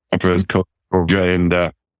 And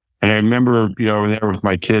I remember, there with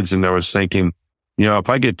my kids, and I was thinking, if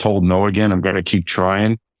I get told no again, I'm going to keep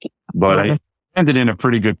trying. But I ended in a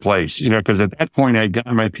pretty good place, because at that point I had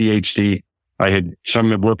gotten my PhD. I had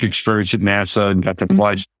some work experience at NASA and got to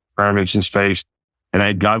apply experiments in space. And I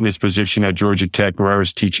had gotten this position at Georgia Tech where I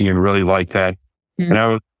was teaching and really liked that. And I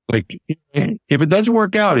was like, if it doesn't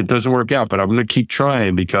work out, it doesn't work out, but I'm going to keep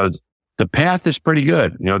trying because the path is pretty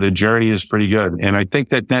good. The journey is pretty good. And I think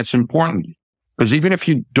that that's important, because even if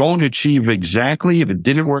you don't achieve exactly, if it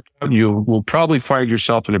didn't work out, you will probably find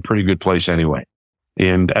yourself in a pretty good place anyway.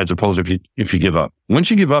 And as opposed to if you give up, once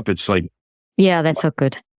you give up, it's like, yeah, that's so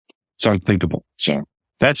good. It's unthinkable. So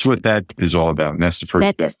that's what that is all about. And that's the first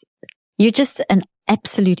step. You're just an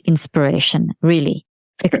absolute inspiration, really.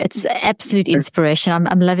 It's absolute inspiration.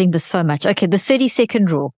 I'm loving this so much. Okay. The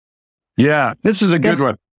 30-second rule. Yeah. This is a good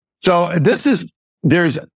one. So this is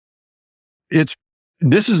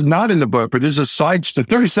not in the book, but there's a side, the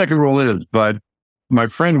 30-second rule is, but my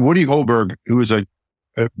friend Woody Holberg, who is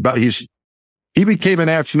he became an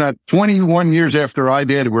astronaut 21 years after I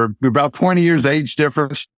did. We're about 20 years age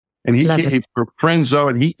difference. And he came for friends though,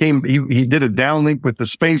 and he did a downlink with the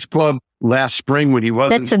Space Club last spring when he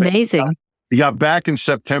was. That's amazing. He got back in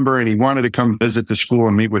September, and he wanted to come visit the school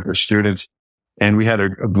and meet with the students. And we had a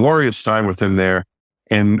glorious time with him there.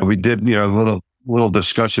 And we did, a little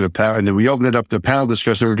discussion of power. And then we opened it up to panel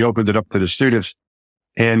discussion. We opened it up to the students,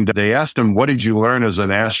 and they asked him, what did you learn as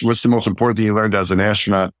an astronaut? What's the most important thing you learned as an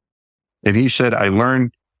astronaut? And he said, I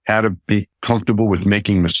learned how to be comfortable with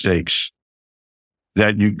making mistakes,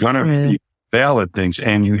 that you're going to fail at things,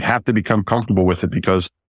 and you have to become comfortable with it, because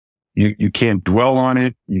you can't dwell on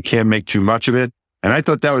it. You can't make too much of it. And I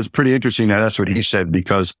thought that was pretty interesting. That that's what he said,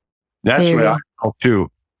 because that's what I felt too.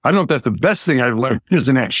 I don't know if that's the best thing I've learned as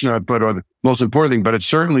an astronaut, or the most important thing, but it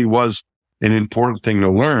certainly was an important thing to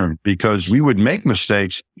learn, because we would make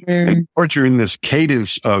mistakes. And you're in this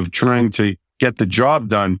cadence of trying to get the job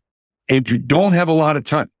done, and you don't have a lot of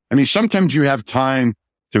time. I mean, sometimes you have time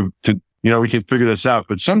to we can figure this out,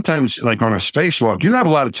 but sometimes, like on a spacewalk, you don't have a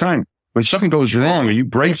lot of time. When something goes wrong or you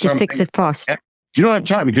break something, to fix it fast. You don't have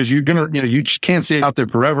time, because you're going to, you just can't stay out there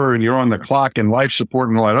forever, and you're on the clock and life support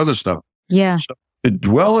and all that other stuff. Yeah. So to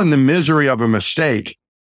dwell in the misery of a mistake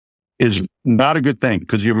is not a good thing,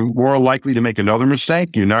 because you're more likely to make another mistake.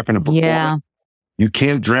 You're not going to perform. Yeah. You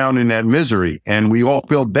can't drown in that misery, and we all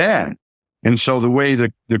feel bad. And so the way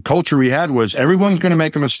the culture we had was, everyone's going to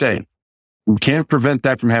make a mistake. We can't prevent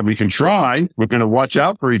that from happening. We can try. We're going to watch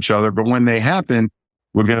out for each other, but when they happen,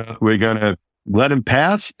 we're going to let them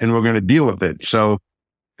pass, and we're going to deal with it. So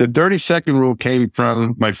the 30-second rule came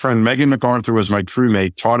from my friend Megan MacArthur, was my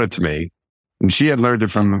crewmate, taught it to me. And she had learned it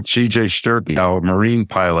from C.J. Sturkey, a Marine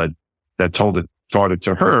pilot, that taught it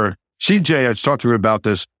to her. C.J., I talked to him about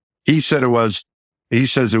this. He says it was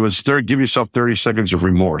give yourself 30 seconds of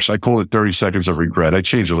remorse. I call it 30 seconds of regret. I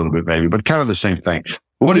changed a little bit maybe, but kind of the same thing.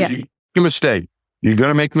 What if you make a mistake? You're going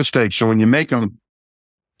to make mistakes. So when you make them,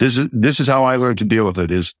 this is how I learned to deal with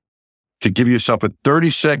it, is to give yourself a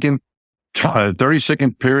 30-second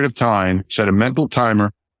period of time, set a mental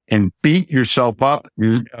timer, and beat yourself up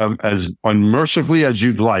as unmercifully as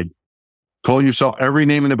you'd like. Call yourself every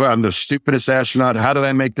name in the book. I'm the stupidest astronaut. How did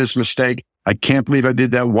I make this mistake? I can't believe I did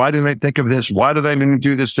that. Why didn't I think of this? Why did I didn't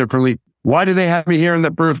do this differently? Why did they have me here in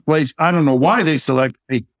the first place? I don't know why they selected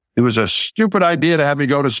me. It was a stupid idea to have me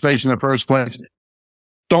go to space in the first place.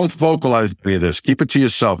 Don't vocalize any of this. Keep it to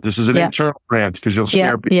yourself. This is an internal rant because you'll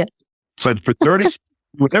scare people. Yeah. But for 30,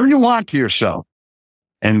 whatever you want to yourself,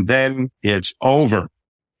 and then it's over,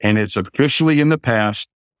 and it's officially in the past,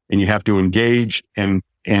 and you have to engage and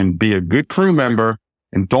be a good crew member,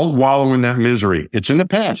 and don't wallow in that misery. It's in the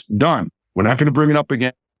past. Done. We're not going to bring it up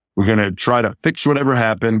again. We're going to try to fix whatever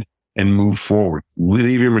happened and move forward.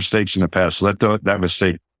 Leave your mistakes in the past. Let that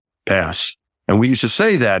mistake pass. And we used to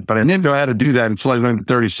say that, but I didn't know how to do that until I learned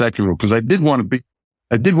the 30-second rule, because I did want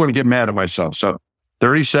to get mad at myself. So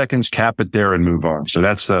 30 seconds, cap it there and move on. So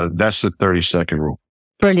that's the 30-second rule.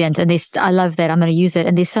 Brilliant. And I love that. I'm going to use that.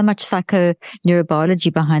 And there's so much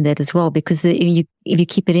psychoneurobiology behind that as well, because if you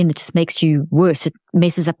keep it in, it just makes you worse. It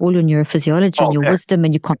messes up all your neurophysiology and your wisdom,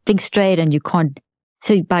 and you can't think straight, and you can't.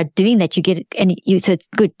 So by doing that, you get it, so it's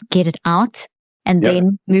good. Get it out and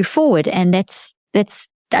then move forward. And that's the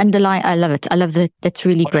underlying. I love it. I love that. That's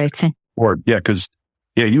really great. Because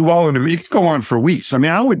you all into me. It could go on for weeks. I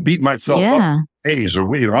mean, I would beat myself up days or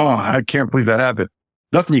weeks. Oh, I can't believe that happened.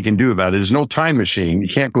 Nothing you can do about it. There's no time machine. You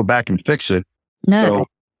can't go back and fix it. No. So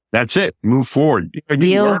that's it. Move forward.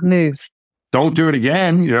 Move. Don't do it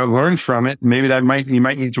again. Learn from it. Maybe you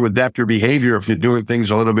might need to adapt your behavior if you're doing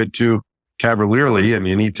things a little bit too cavalierly, and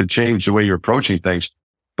you need to change the way you're approaching things.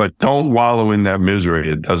 But don't wallow in that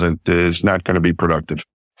misery. It's not going to be productive.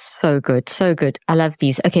 So good. So good. I love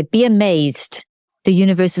these. Okay. Be amazed. The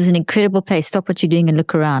universe is an incredible place. Stop what you're doing and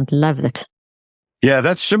look around. Love it. Yeah,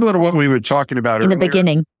 that's similar to what we were talking about in the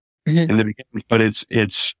beginning. In the beginning,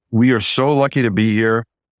 but we are so lucky to be here.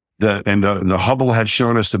 The Hubble has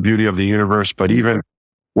shown us the beauty of the universe, but even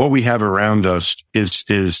what we have around us is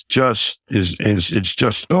just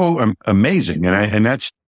so amazing. And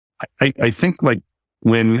I think like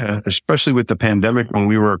when, especially with the pandemic, when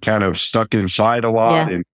we were kind of stuck inside a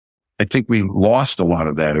lot, and I think we lost a lot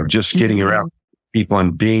of that of just getting around people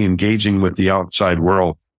and engaging with the outside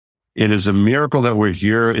world. It is a miracle that we're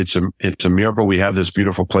here. It's a miracle we have this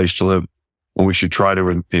beautiful place to live, and we should try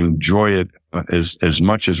to enjoy it as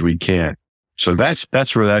much as we can. So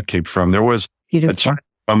that's where that came from. There was a time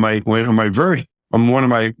on one of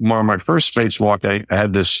my first spacewalk, I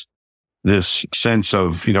had this sense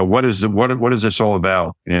of, what is this all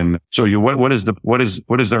about? And so what is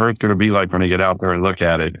the Earth going to be like when I get out there and look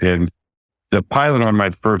at it? And the pilot on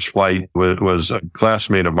my first flight was a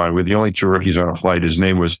classmate of mine. We're the only two rookies on a flight. His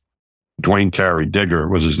name was Dwayne Carey. Digger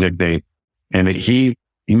was his nickname. And he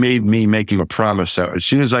made me make him a promise that as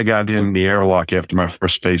soon as I got in the airlock after my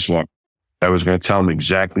first spacewalk, I was going to tell him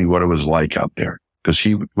exactly what it was like out there, because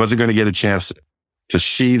he wasn't going to get a chance to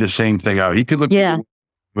see the same thing out. He could look,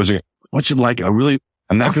 what's it like? I'm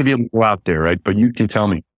not going to be able to go out there, right? But you can tell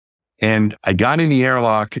me. And I got in the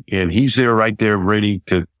airlock, and he's there right there ready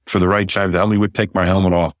for the right time to help me take my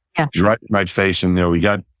helmet off. Yeah. He's right in my face. And we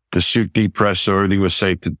got the suit depressed, so everything was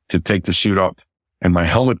safe to take the suit off. And my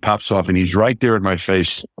helmet pops off, and he's right there in my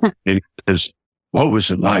face. And he says, "What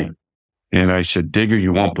was it like?" And I said, "Digger,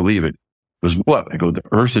 you won't believe it." He goes, "What?" I go, "The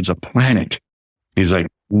Earth is a planet." He's like,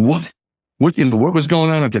 "What? What was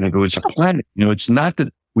going on?" And I go, "It's a planet. It's not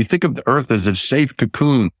that we think of the Earth as a safe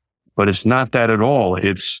cocoon, but it's not that at all.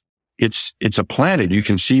 It's a planet. You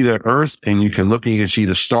can see the Earth, and you can look and you can see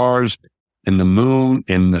the stars and the moon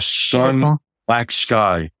and the sun, black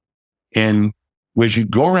sky. And as you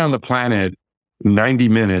go around the planet, 90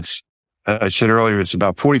 minutes, I said earlier, it's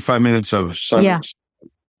about 45 minutes of sunlight,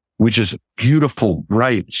 which is beautiful,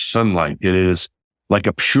 bright sunlight. It is like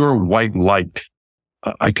a pure white light.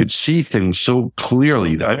 I could see things so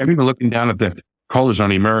clearly. I'm even looking down at the colors on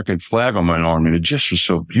the American flag on my arm, and it just was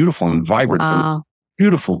so beautiful and vibrant. Wow.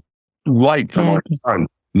 Beautiful light from our sun,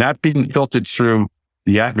 not being filtered through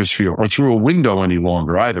the atmosphere or through a window any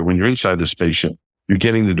longer either. When you're inside the spaceship, you're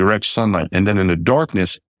getting the direct sunlight. And then in the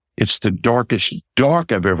darkness, it's the darkest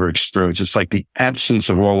dark I've ever experienced. It's like the absence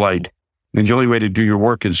of all light. And the only way to do your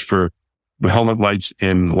work is for the helmet lights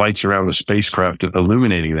and lights around the spacecraft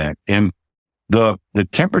illuminating that. And the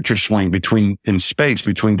temperature swing in space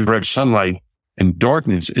between direct sunlight and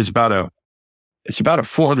darkness is about a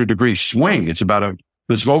 400 degree swing. It's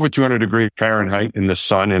over 200 degrees Fahrenheit in the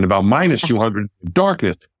sun and about minus 200 in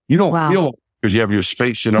darkness. You don't feel it because you have your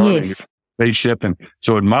space, and your spaceship. And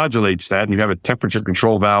so it modulates that. And you have a temperature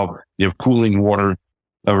control valve. You have cooling water.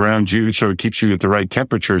 around you. So it keeps you at the right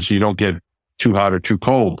temperature so you don't get too hot or too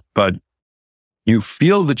cold. But you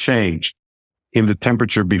feel the change in the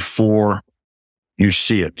temperature before you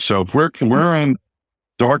see it. So if we're on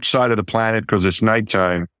dark side of the planet because it's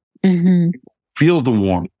nighttime, feel the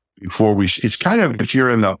warmth before it's kind of, if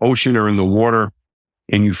you're in the ocean or in the water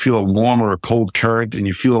and you feel a warm or a cold current and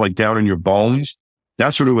you feel like down in your bones,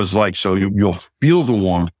 that's what it was like. So you'll feel the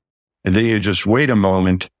warmth and then you just wait a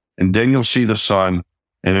moment and then you'll see the sun.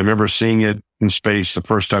 And I remember seeing it in space the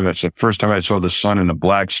first time I saw the sun in a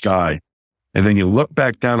black sky. And then you look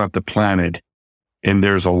back down at the planet and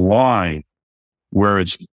there's a line where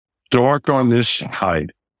it's dark on this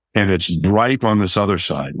side and it's bright on this other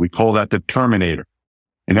side. We call that the Terminator.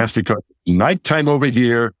 And that's because it's nighttime over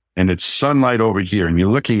here and it's sunlight over here. And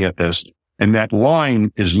you're looking at this and that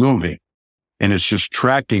line is moving and it's just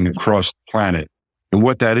tracking across the planet. And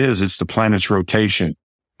what that is, it's the planet's rotation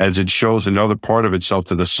as it shows another part of itself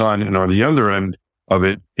to the sun. And on the other end of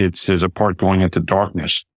it, there's a part going into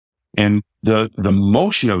darkness. And the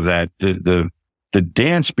motion of that, the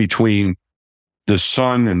dance between the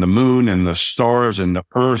sun and the moon and the stars and the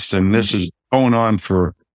earth, and this is going on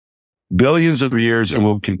for billions of years.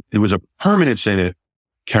 And it was a permanence in it,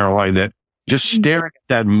 Caroline, that just staring at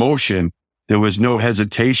that motion, there was no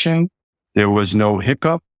hesitation. There was no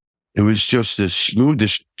hiccup. It was just this smooth,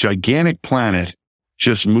 this gigantic planet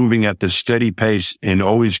just moving at this steady pace and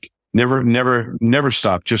always never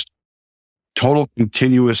stopped. Just total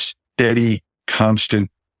continuous, steady, constant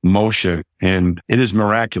motion. And it is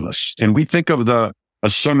miraculous. And we think of a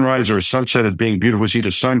sunrise or a sunset as being beautiful. We see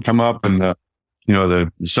the sun come up and the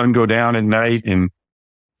sun go down at night, and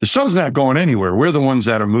the sun's not going anywhere. We're the ones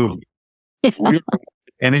that are moving.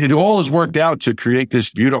 And it all has worked out to create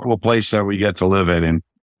this beautiful place that we get to live in. And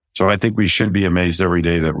so I think we should be amazed every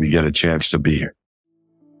day that we get a chance to be here.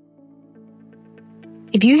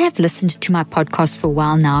 If you have listened to my podcast for a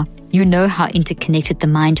while now, you know how interconnected the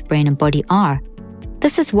mind, brain, and body are.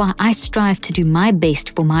 This is why I strive to do my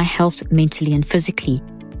best for my health mentally and physically.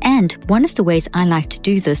 And one of the ways I like to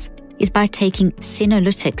do this is by taking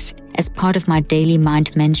Senolytics as part of my daily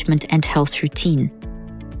mind management and health routine.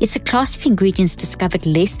 It's a class of ingredients discovered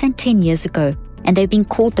less than 10 years ago, and they've been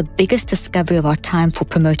called the biggest discovery of our time for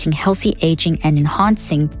promoting healthy aging and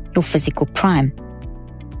enhancing your physical prime.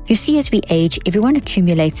 You see, as we age, everyone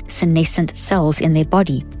accumulates senescent cells in their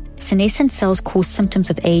body. Senescent cells cause symptoms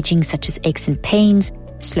of aging such as aches and pains,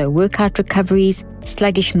 slow workout recoveries,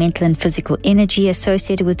 sluggish mental and physical energy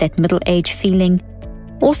associated with that middle age feeling.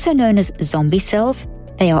 Also known as zombie cells,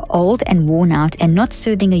 they are old and worn out and not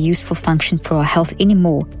serving a useful function for our health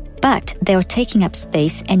anymore, but they are taking up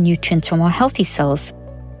space and nutrients from our healthy cells.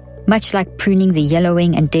 Much like pruning the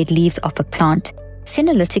yellowing and dead leaves off a plant,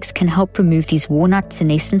 Senolytics can help remove these worn-out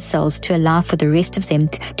senescent cells to allow for the rest of them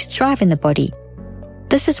to thrive in the body.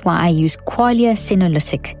 This is why I use Qualia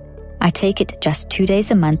Senolytic. I take it just 2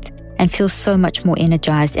 days a month and feel so much more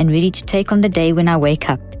energized and ready to take on the day when I wake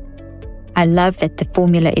up. I love that the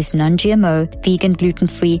formula is non-GMO, vegan,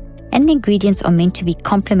 gluten-free, and the ingredients are meant to be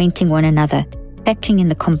complementing one another, factoring in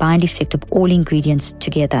the combined effect of all ingredients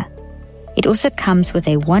together. It also comes with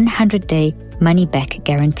a 100-day money-back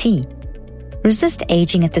guarantee. Resist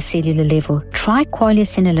aging at the cellular level. Try Qualia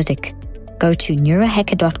Senolytic. Go to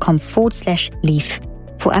neurohacker.com/leaf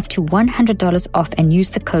for up to $100 off and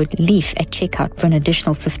use the code LEAF at checkout for an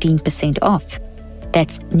additional 15% off.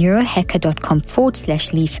 That's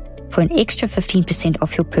neurohacker.com/leaf for an extra 15%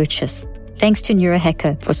 off your purchase. Thanks to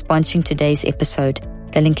Neurohacker for sponsoring today's episode.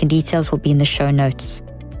 The link and details will be in the show notes.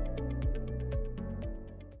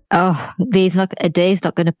 Oh, a day is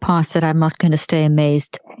not going to pass that I'm not going to stay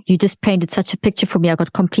amazed. You just painted such a picture for me. I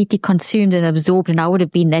got completely consumed and absorbed, and I would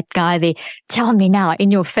have been that guy there. Tell me now,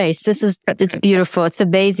 in your face. It's beautiful. It's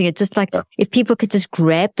amazing. It's just like, if people could just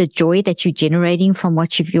grab the joy that you're generating from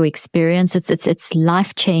what you've experienced, it's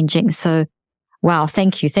life changing. So, wow,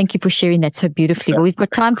 thank you. Thank you for sharing that so beautifully. Well, we've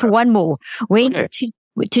got time for one more.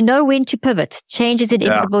 To know when to pivot. Change is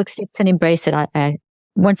inevitable. Accept and embrace it.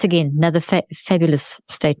 Once again, another fabulous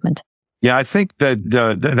statement. Yeah, I think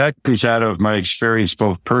that comes out of my experience,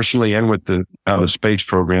 both personally and with the space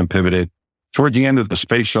program pivoted. Toward the end of the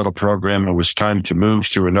space shuttle program, it was time to move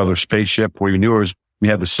to another spaceship. We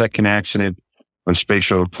had the second accident on Space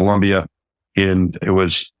Shuttle Columbia, and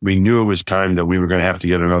we knew it was time that we were going to have to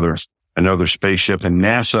get another spaceship. And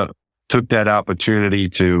NASA took that opportunity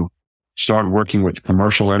to start working with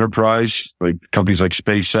commercial enterprise, like companies like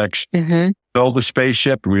SpaceX, build a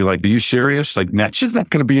spaceship. And we were like, are you serious? Like, NASA's not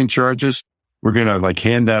going to be in charges. We're going to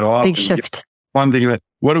hand that off. Big shift. Funding.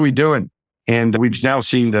 What are we doing? And we've now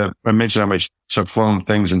seen I mentioned how much I've flown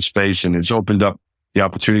things in space, and it's opened up the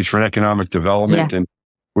opportunities for economic development. Yeah. And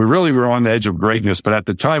we really were on the edge of greatness. But at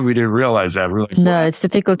the time, we didn't realize that. We're like, No, it's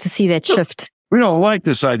difficult to see that shift. we don't like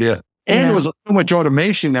this idea. And there was so much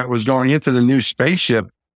automation that was going into the new spaceship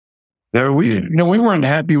that we weren't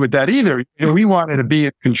happy with that either. We wanted to be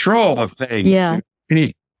in control of things. Yeah.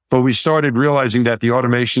 But we started realizing that the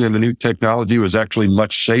automation and the new technology was actually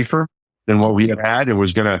much safer than what we had. It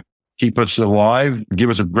was going to keep us alive, give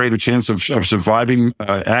us a greater chance of surviving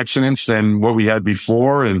accidents than what we had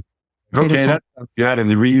before. And okay, that's good. And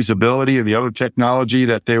the reusability and the other technology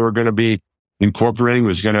that they were going to be incorporating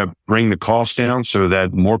was going to bring the cost down so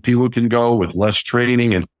that more people can go with less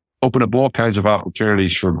training and open up all kinds of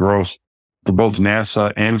opportunities for growth for both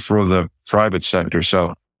NASA and for the private sector.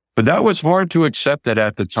 So, but that was hard to accept that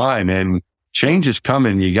at the time, and change is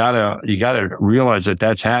coming. You gotta realize that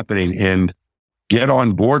that's happening and get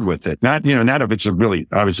on board with it. Not if it's a really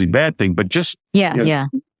obviously bad thing, but just the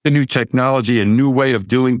new technology, a new way of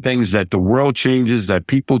doing things, that the world changes, that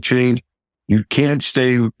people change. You can't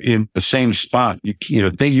stay in the same spot.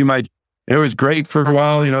 Think you might. It was great for a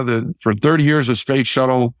while. For 30 years, the space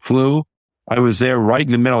shuttle flew. I was there right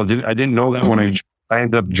in the middle. I didn't know that when I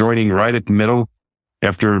ended up joining right at the middle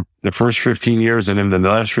after the first 15 years. And then the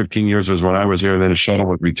last 15 years was when I was there. And then the shuttle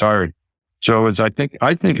was retired. So it's, I think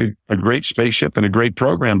a great spaceship and a great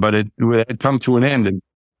program, but it had come to an end. And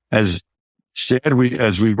as said,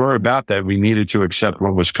 as we were about that, we needed to accept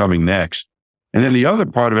what was coming next. And then the other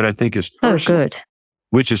part of it, I think, is personal, good.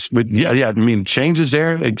 Which is, I mean, change is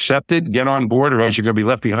there, accept it, get on board, or else you're going to be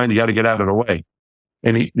left behind. You got to get out of the way.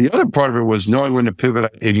 And the other part of it was knowing when to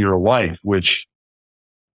pivot in your life, which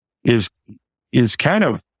is kind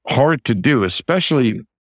of hard to do, especially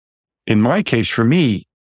in my case. For me,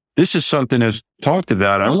 this is something that's talked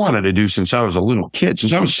about. I wanted to do since I was a little kid.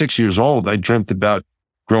 Since I was 6 years old, I dreamt about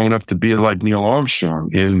growing up to be like Neil Armstrong.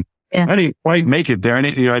 And I didn't quite make it there. I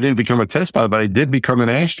didn't become a test pilot, but I did become an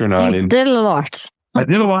astronaut. You did a lot. I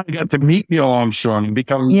did a lot. I got to meet Neil Armstrong and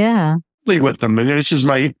become with him. And this is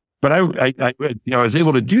but I was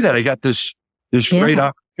able to do that. I got this great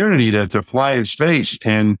opportunity to fly in space,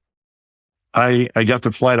 and I got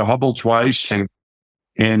to fly to Hubble twice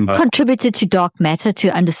and contributed to dark matter, to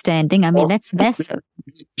understanding. I mean, that's massive.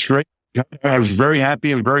 It's great. I was very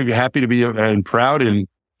happy to be and proud and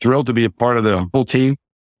thrilled to be a part of the whole team.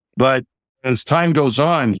 But as time goes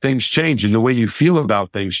on, things change, and the way you feel about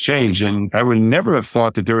things change. And I would never have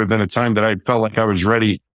thought that there would have been a time that I felt like I was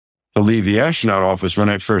ready to leave the astronaut office when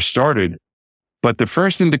I first started. But the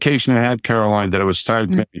first indication I had, Caroline, that it was time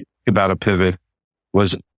to think about a pivot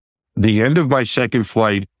was the end of my second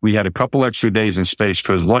flight. We had a couple extra days in space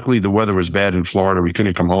because luckily the weather was bad in Florida. We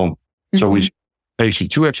couldn't come home. So we basically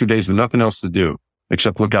 2 extra days with nothing else to do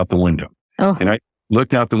except look out the window. And I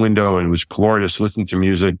looked out the window and it was glorious, listening to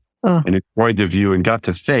music and enjoyed the view and got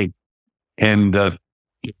to think. And the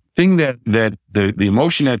thing that the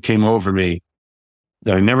emotion that came over me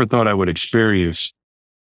that I never thought I would experience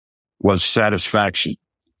was satisfaction.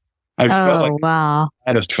 I felt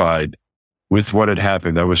satisfied with what had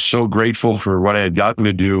happened. I was so grateful for what I had gotten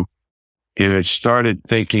to do. And I started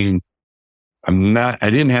thinking, I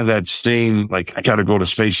didn't have that same, like, I got to go to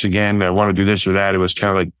space again. I want to do this or that. It was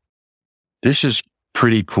kind of like, this is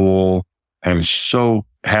pretty cool. I'm so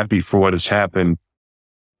happy for what has happened.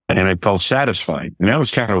 And I felt satisfied. And that was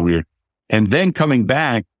kind of weird. And then coming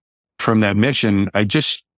back from that mission, I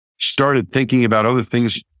just started thinking about other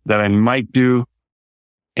things that I might do.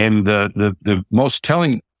 And the most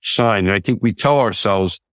telling sign, and I think we tell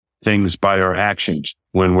ourselves things by our actions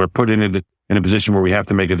when we're put in a position where we have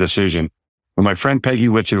to make a decision. When my friend Peggy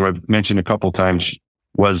Whitchin, who I've mentioned a couple of times,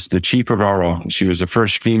 was the chief of our office. She was the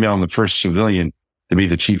first female and the first civilian to be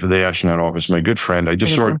the chief of the astronaut office. My good friend. I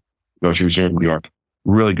just saw her. She was here in New York.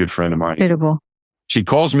 Really good friend of mine. Incredible. She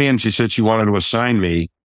calls me and she said she wanted to assign me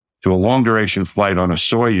to a long duration flight on a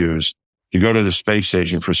Soyuz to go to the space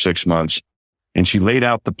station for 6 months. And she laid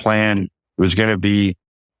out the plan. It was going to be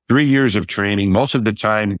 3 years of training, most of the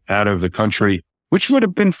time out of the country, which would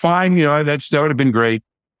have been fine. That would have been great.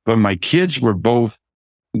 But my kids were both,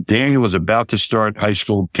 Daniel was about to start high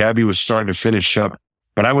school. Gabby was starting to finish up,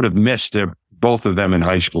 but I would have missed both of them in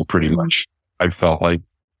high school pretty much. I felt like,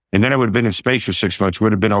 and then I would have been in space for 6 months,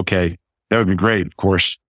 would have been okay. That would be great, of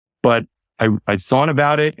course. But I thought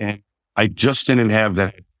about it and I just didn't have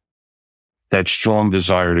that strong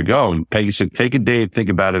desire to go. And Peggy said, take a day and think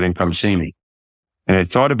about it and come see me. And I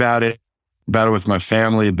thought about it with my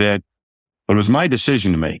family a bit, but it was my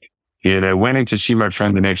decision to make. And I went in to see my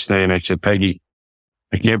friend the next day and I said, Peggy,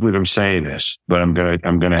 I can't believe I'm saying this, but I'm going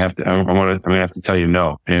to have to tell you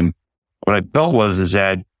no. And what I felt is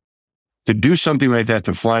that to do something like that,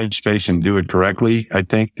 to fly in space and do it correctly, I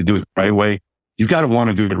think, to do it the right way, you've got to want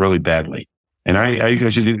to do it really badly. And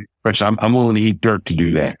I'm willing to eat dirt to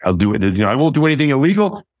do that. I'll do it. I won't do anything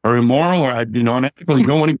illegal or immoral or, unethical. You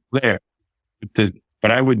don't want to go there.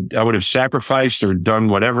 But I would have sacrificed or done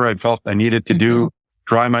whatever I felt I needed to do,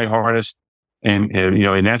 try my hardest. And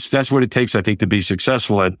that's what it takes, I think, to be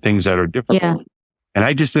successful at things that are difficult. Yeah. And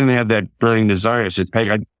I just didn't have that burning desire. I said,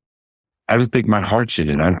 hey, I don't think my heart's in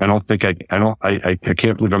it. I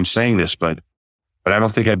can't believe I'm saying this, but I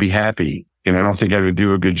don't think I'd be happy. And I don't think I would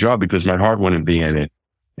do a good job because my heart wouldn't be in it.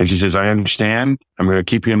 And she says, I understand. I'm going to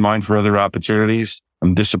keep you in mind for other opportunities.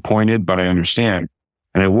 I'm disappointed, but I understand.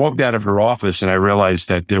 And I walked out of her office and I realized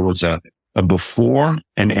that there was a before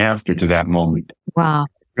and after to that moment. Wow.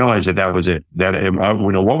 I realized that was it.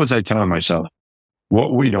 What was I telling myself?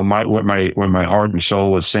 What my heart and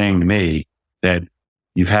soul was saying to me, that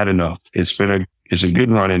you've had enough. It's a good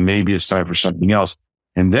run and maybe it's time for something else.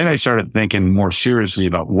 And then I started thinking more seriously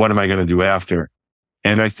about what am I going to do after?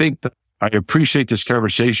 And I think that I appreciate this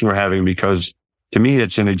conversation we're having because to me,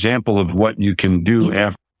 it's an example of what you can do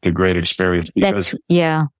after a great experience. Because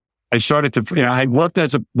I started to, I worked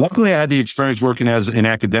luckily I had the experience working in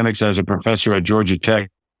academics as a professor at Georgia Tech.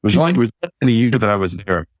 It was only in a year that I was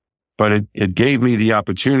there, but it gave me the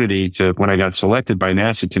opportunity to, when I got selected by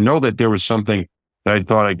NASA, to know that there was something that I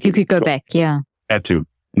thought you could go back. Yeah. Had to.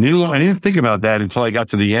 And I didn't think about that until I got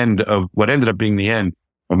to the end of what ended up being the end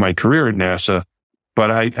of my career at NASA. But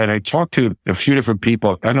I talked to a few different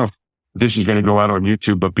people. I don't know if this is going to go out on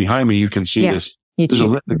YouTube, but behind me, you can see this. YouTube. There's a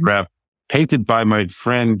lithograph painted by my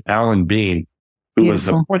friend, Alan Bean, who was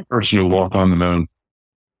the fourth person who walked on the moon.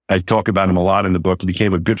 I talk about him a lot in the book. He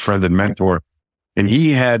became a good friend and mentor. And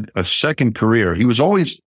he had a second career. He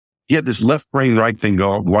had this left brain, right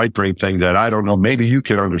brain thing that I don't know. Maybe you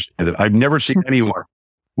can understand it. I've never seen anyone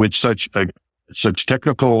with such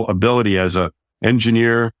technical ability as a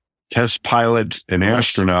engineer, test pilot, and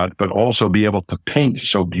astronaut, but also be able to paint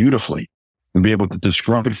so beautifully and be able to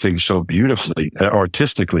describe things so beautifully,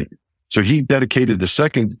 artistically. So he dedicated the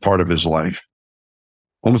second part of his life,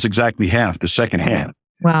 almost exactly half, the second half.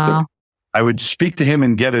 Wow. So I would speak to him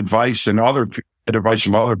and get advice from other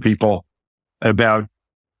people about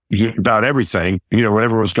everything,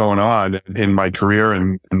 whatever was going on in my career.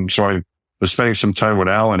 And so I was spending some time with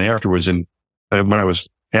Alan afterwards when I was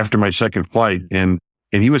after my second flight. And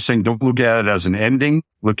he was saying, don't look at it as an ending,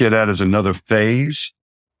 look at it as another phase.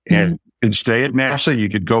 And you can stay at NASA. You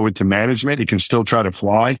could go into management. You can still try to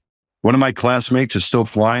fly. One of my classmates is still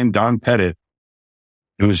flying, Don Pettit,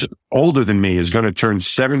 who is older than me, is going to turn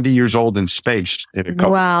 70 years old in space in a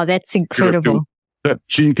couple. Wow, that's incredible.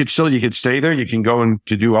 So you could stay there. You can go and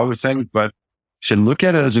to do other things, but he said, look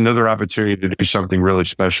at it as another opportunity to do something really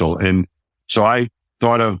special. And so I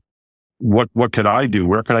thought of what could I do?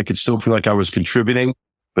 Where I could still feel like I was contributing,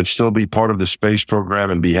 but still be part of the space program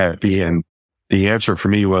and be happy. And the answer for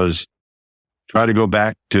me was try to go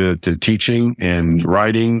back to teaching and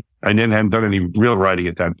writing. I hadn't done any real writing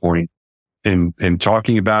at that point, and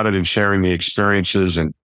talking about it and sharing the experiences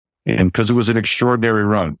and because it was an extraordinary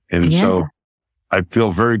run. And so I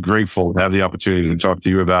feel very grateful to have the opportunity to talk to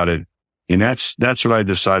you about it. And that's what I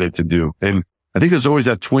decided to do. And I think there's always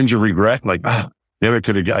that twinge of regret, like, never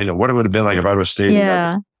could have, what it would have been like if I would have stayed.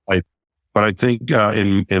 Yeah. But I think,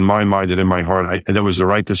 in my mind and in my heart, that was the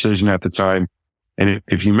right decision at the time. And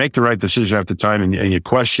if you make the right decision at the time and you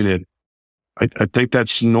question it, I think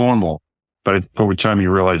that's normal. But over time,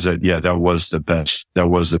 you realize that, that was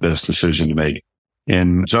the best decision to make.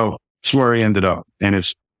 And so that's where I ended up. And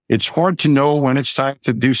it's hard to know when it's time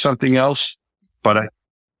to do something else, but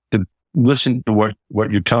to listen to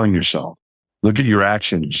what you're telling yourself. Look at your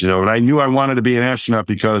actions, and I knew I wanted to be an astronaut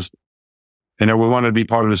and I wanted to be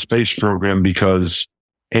part of the space program because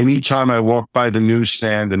anytime I walked by the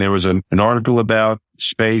newsstand and there was an article about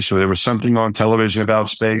space or there was something on television about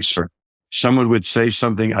space or someone would say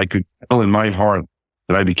something, I could feel in my heart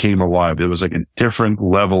that I became alive. It was like a different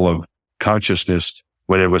level of consciousness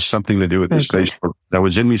where there was something to do with the space program that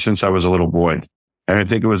was in me since I was a little boy. And I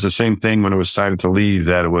think it was the same thing when it was time to leave,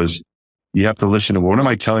 that it was, you have to listen to what am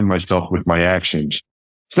I telling myself with my actions?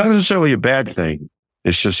 It's not necessarily a bad thing.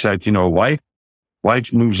 It's just that,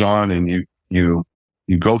 life moves on and you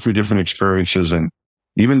go through different experiences. And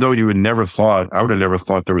even though I would have never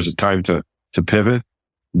thought there was a time to pivot,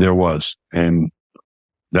 there was. And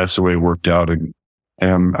that's the way it worked out. And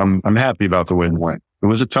I'm happy about the way it went. It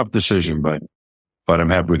was a tough decision, but I'm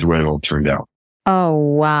happy with the way it all turned out. Oh,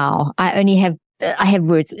 wow. I have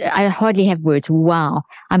words. I hardly have words. Wow.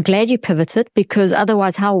 I'm glad you pivoted, because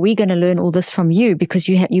otherwise how are we going to learn all this from you? Because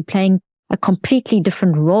you're playing a completely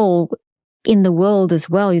different role in the world as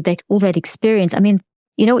well, all that experience. I mean,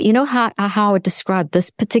 you know how I would describe this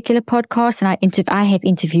particular podcast, and I have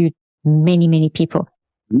interviewed many, many people.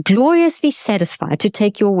 Gloriously satisfied, to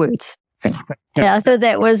take your words. Yeah, I thought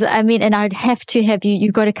that was, and I'd have to have you.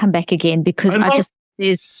 You've got to come back again, because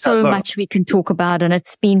there's so much we can talk about, and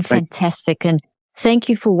it's been fantastic. And thank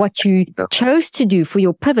you for what you chose to do for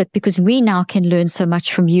your pivot, because we now can learn so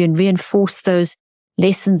much from you and reinforce those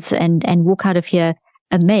lessons and walk out of here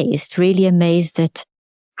amazed, really amazed at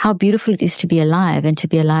how beautiful it is to be alive and to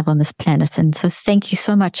be alive on this planet. And so thank you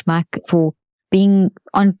so much, Mike, for being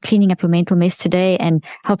on Cleaning Up Your Mental Mess today and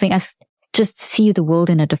helping us just see the world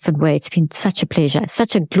in a different way. It's been such a pleasure,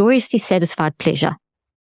 such a gloriously satisfied pleasure.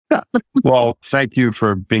 Well, thank you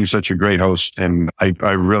for being such a great host. And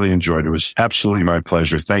I really enjoyed it. It was absolutely my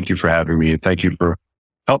pleasure. Thank you for having me. And thank you for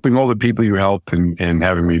helping all the people you help and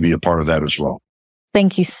having me be a part of that as well.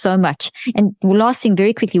 Thank you so much. And last thing,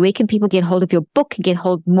 very quickly, where can people get hold of your book and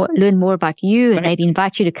learn more about you and maybe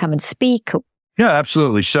invite you to come and speak? Yeah,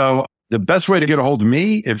 absolutely. So the best way to get a hold of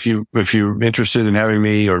me, if you're interested in having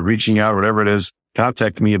me or reaching out, whatever it is,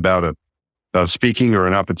 contact me about speaking or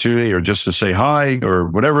an opportunity or just to say hi or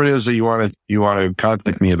whatever it is that you want to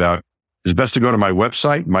contact me about. It's best to go to my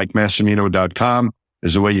website, MikeMassimino.com.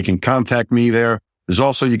 There's a way you can contact me there. There's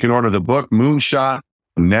also, you can order the book, Moonshot,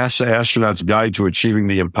 NASA Astronaut's Guide to Achieving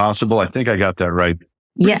the Impossible. I think I got that right.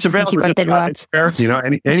 Yes, you got that right. You know,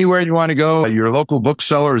 anywhere you want to go, your local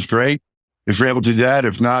bookseller is great. If you're able to do that,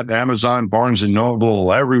 if not, Amazon, Barnes &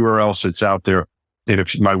 Noble, everywhere else it's out there. And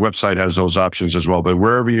if my website has those options as well. But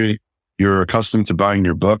wherever you're accustomed to buying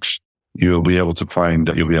your books, you'll be able to find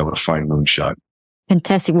Moonshot.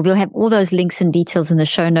 Fantastic. Well, we'll have all those links and details in the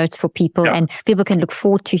show notes for people, and people can look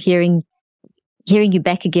forward to hearing you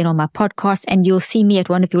back again on my podcast, and you'll see me at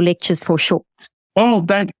one of your lectures for sure. Oh,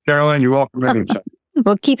 thank you, Caroline. You're welcome.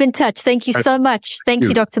 Well, keep in touch. Thank you so much. Thank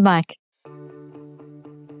you, Dr. Mike.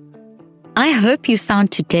 I hope you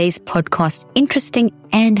found today's podcast interesting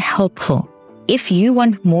and helpful. If you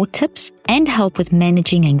want more tips and help with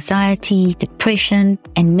managing anxiety, depression,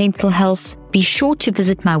 and mental health, be sure to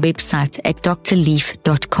visit my website at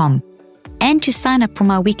drleaf.com and to sign up for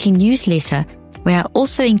my weekly newsletter, where I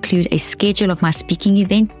also include a schedule of my speaking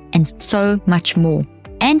events and so much more.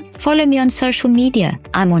 And follow me on social media.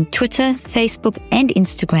 I'm on Twitter, Facebook, and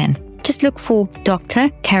Instagram. Just look for Dr.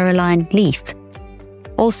 Caroline Leaf.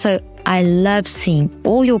 Also, I love seeing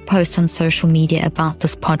all your posts on social media about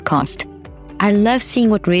this podcast. I love seeing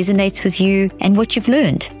what resonates with you and what you've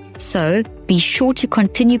learned. So be sure to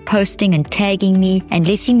continue posting and tagging me and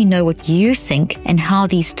letting me know what you think and how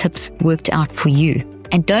these tips worked out for you.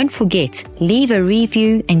 And don't forget, leave a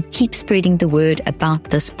review and keep spreading the word about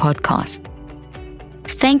this podcast.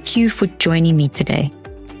 Thank you for joining me today.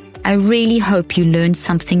 I really hope you learned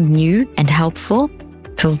something new and helpful.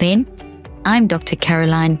 Till then, I'm Dr.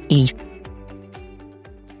 Caroline Leaf.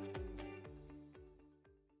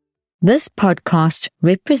 This podcast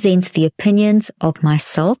represents the opinions of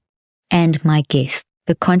myself and my guests.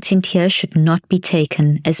 The content here should not be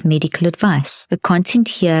taken as medical advice. The content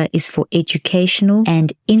here is for educational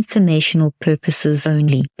and informational purposes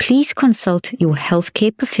only. Please consult your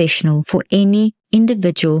healthcare professional for any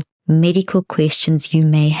individual medical questions you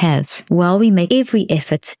may have. While we make every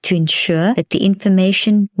effort to ensure that the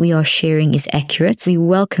information we are sharing is accurate, we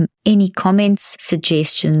welcome any comments,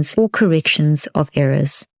 suggestions, or corrections of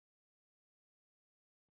errors.